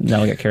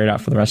that'll get carried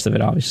out for the rest of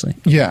it, obviously.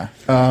 Yeah.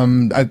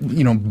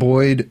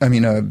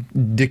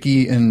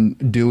 Dickie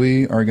and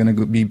Dewey are going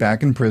to be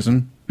back in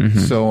prison. Mm-hmm.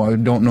 So I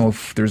don't know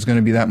if there's going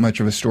to be that much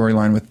of a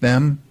storyline with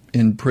them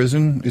in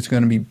prison. It's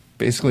going to be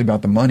basically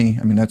about the money.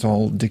 I mean, that's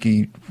all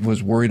Dickie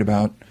was worried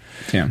about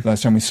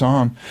last time we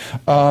saw him.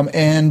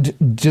 And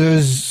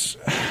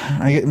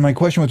my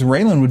question with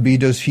Raylan would be,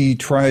 does he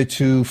try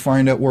to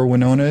find out where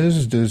Winona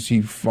is? Does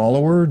he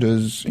follow her?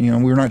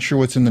 We're not sure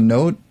what's in the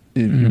note.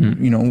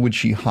 Would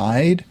she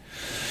hide?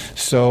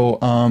 So,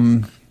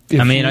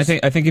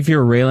 I think if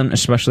you're Raylan,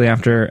 especially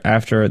after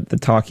the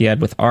talk he had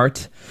with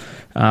Art,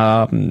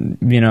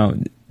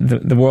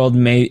 the world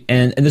may,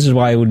 and this is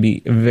why it would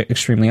be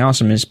extremely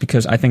awesome, is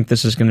because I think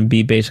this is going to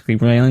be basically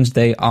Raylan's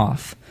day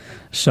off.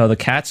 So the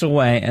cat's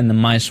away and the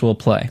mice will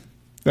play.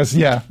 I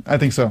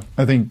think so.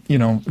 I think,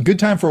 good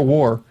time for a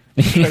war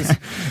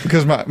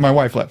because my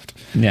wife left.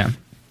 Yeah.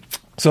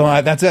 So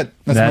that's it.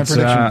 That's my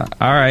prediction.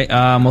 All right.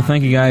 Well,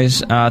 thank you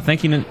guys.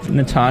 Thank you,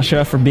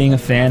 Natasha, for being a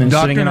fan and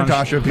Dr. sitting in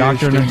Natasha, on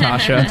Dr.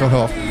 Natasha, mental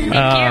health,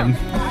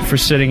 for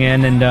sitting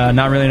in and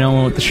not really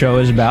knowing what the show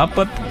is about,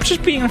 but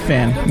just being a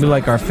fan. We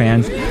like our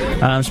fans.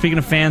 Speaking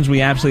of fans,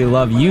 we absolutely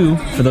love you.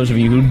 For those of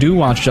you who do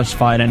watch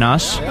Justified and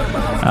us,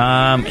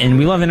 and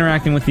we love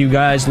interacting with you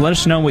guys. Let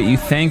us know what you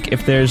think.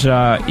 If there's,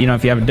 if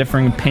you have a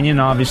differing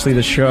opinion, obviously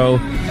the show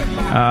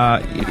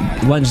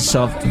lends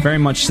itself very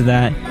much to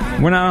that.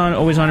 We're not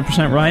always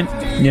 100% right.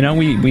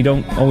 We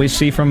don't always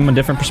see from a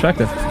different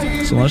perspective.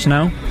 So let us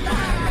know.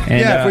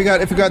 And,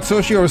 if we got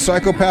socio or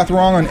psychopath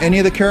wrong on any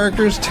of the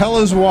characters, tell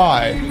us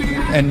why.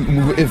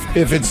 And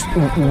if it's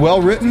well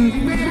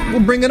written, we'll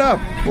bring it up.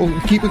 We'll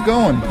keep it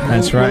going.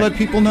 That's right. We'll let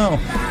people know.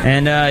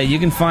 And you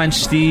can find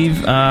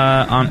Steve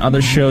on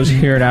other shows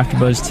here at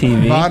AfterBuzz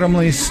TV.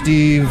 Bottomley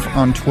Steve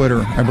on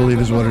Twitter, I believe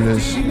is what it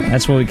is.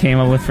 That's what we came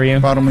up with for you?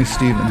 Bottomley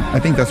Steven. I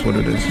think that's what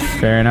it is.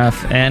 Fair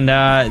enough. And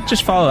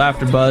just follow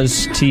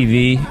AfterBuzz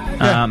TV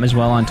as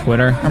well on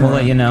Twitter. We'll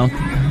let you know.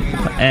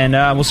 And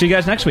we'll see you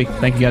guys next week.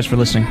 Thank you guys for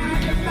listening.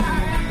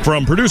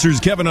 From producers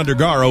Kevin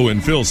Undergaro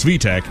and Phil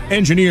Svitek,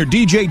 engineer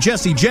DJ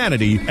Jesse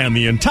Janity, and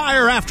the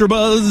entire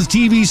AfterBuzz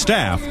TV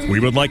staff, we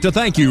would like to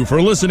thank you for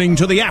listening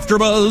to the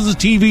AfterBuzz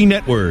TV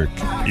network.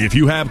 If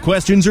you have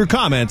questions or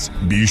comments,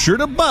 be sure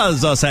to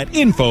buzz us at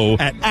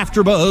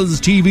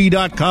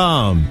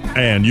info@AfterBuzzTV.com.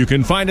 And you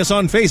can find us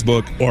on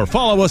Facebook or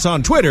follow us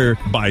on Twitter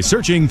by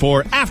searching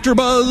for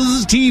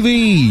AfterBuzz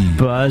TV.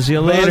 Buzz you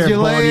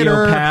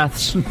later,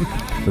 Paths.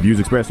 The views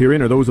expressed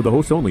herein are those of the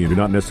hosts only and do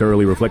not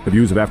necessarily reflect the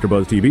views of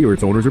AfterBuzz TV or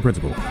its owners or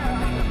principals.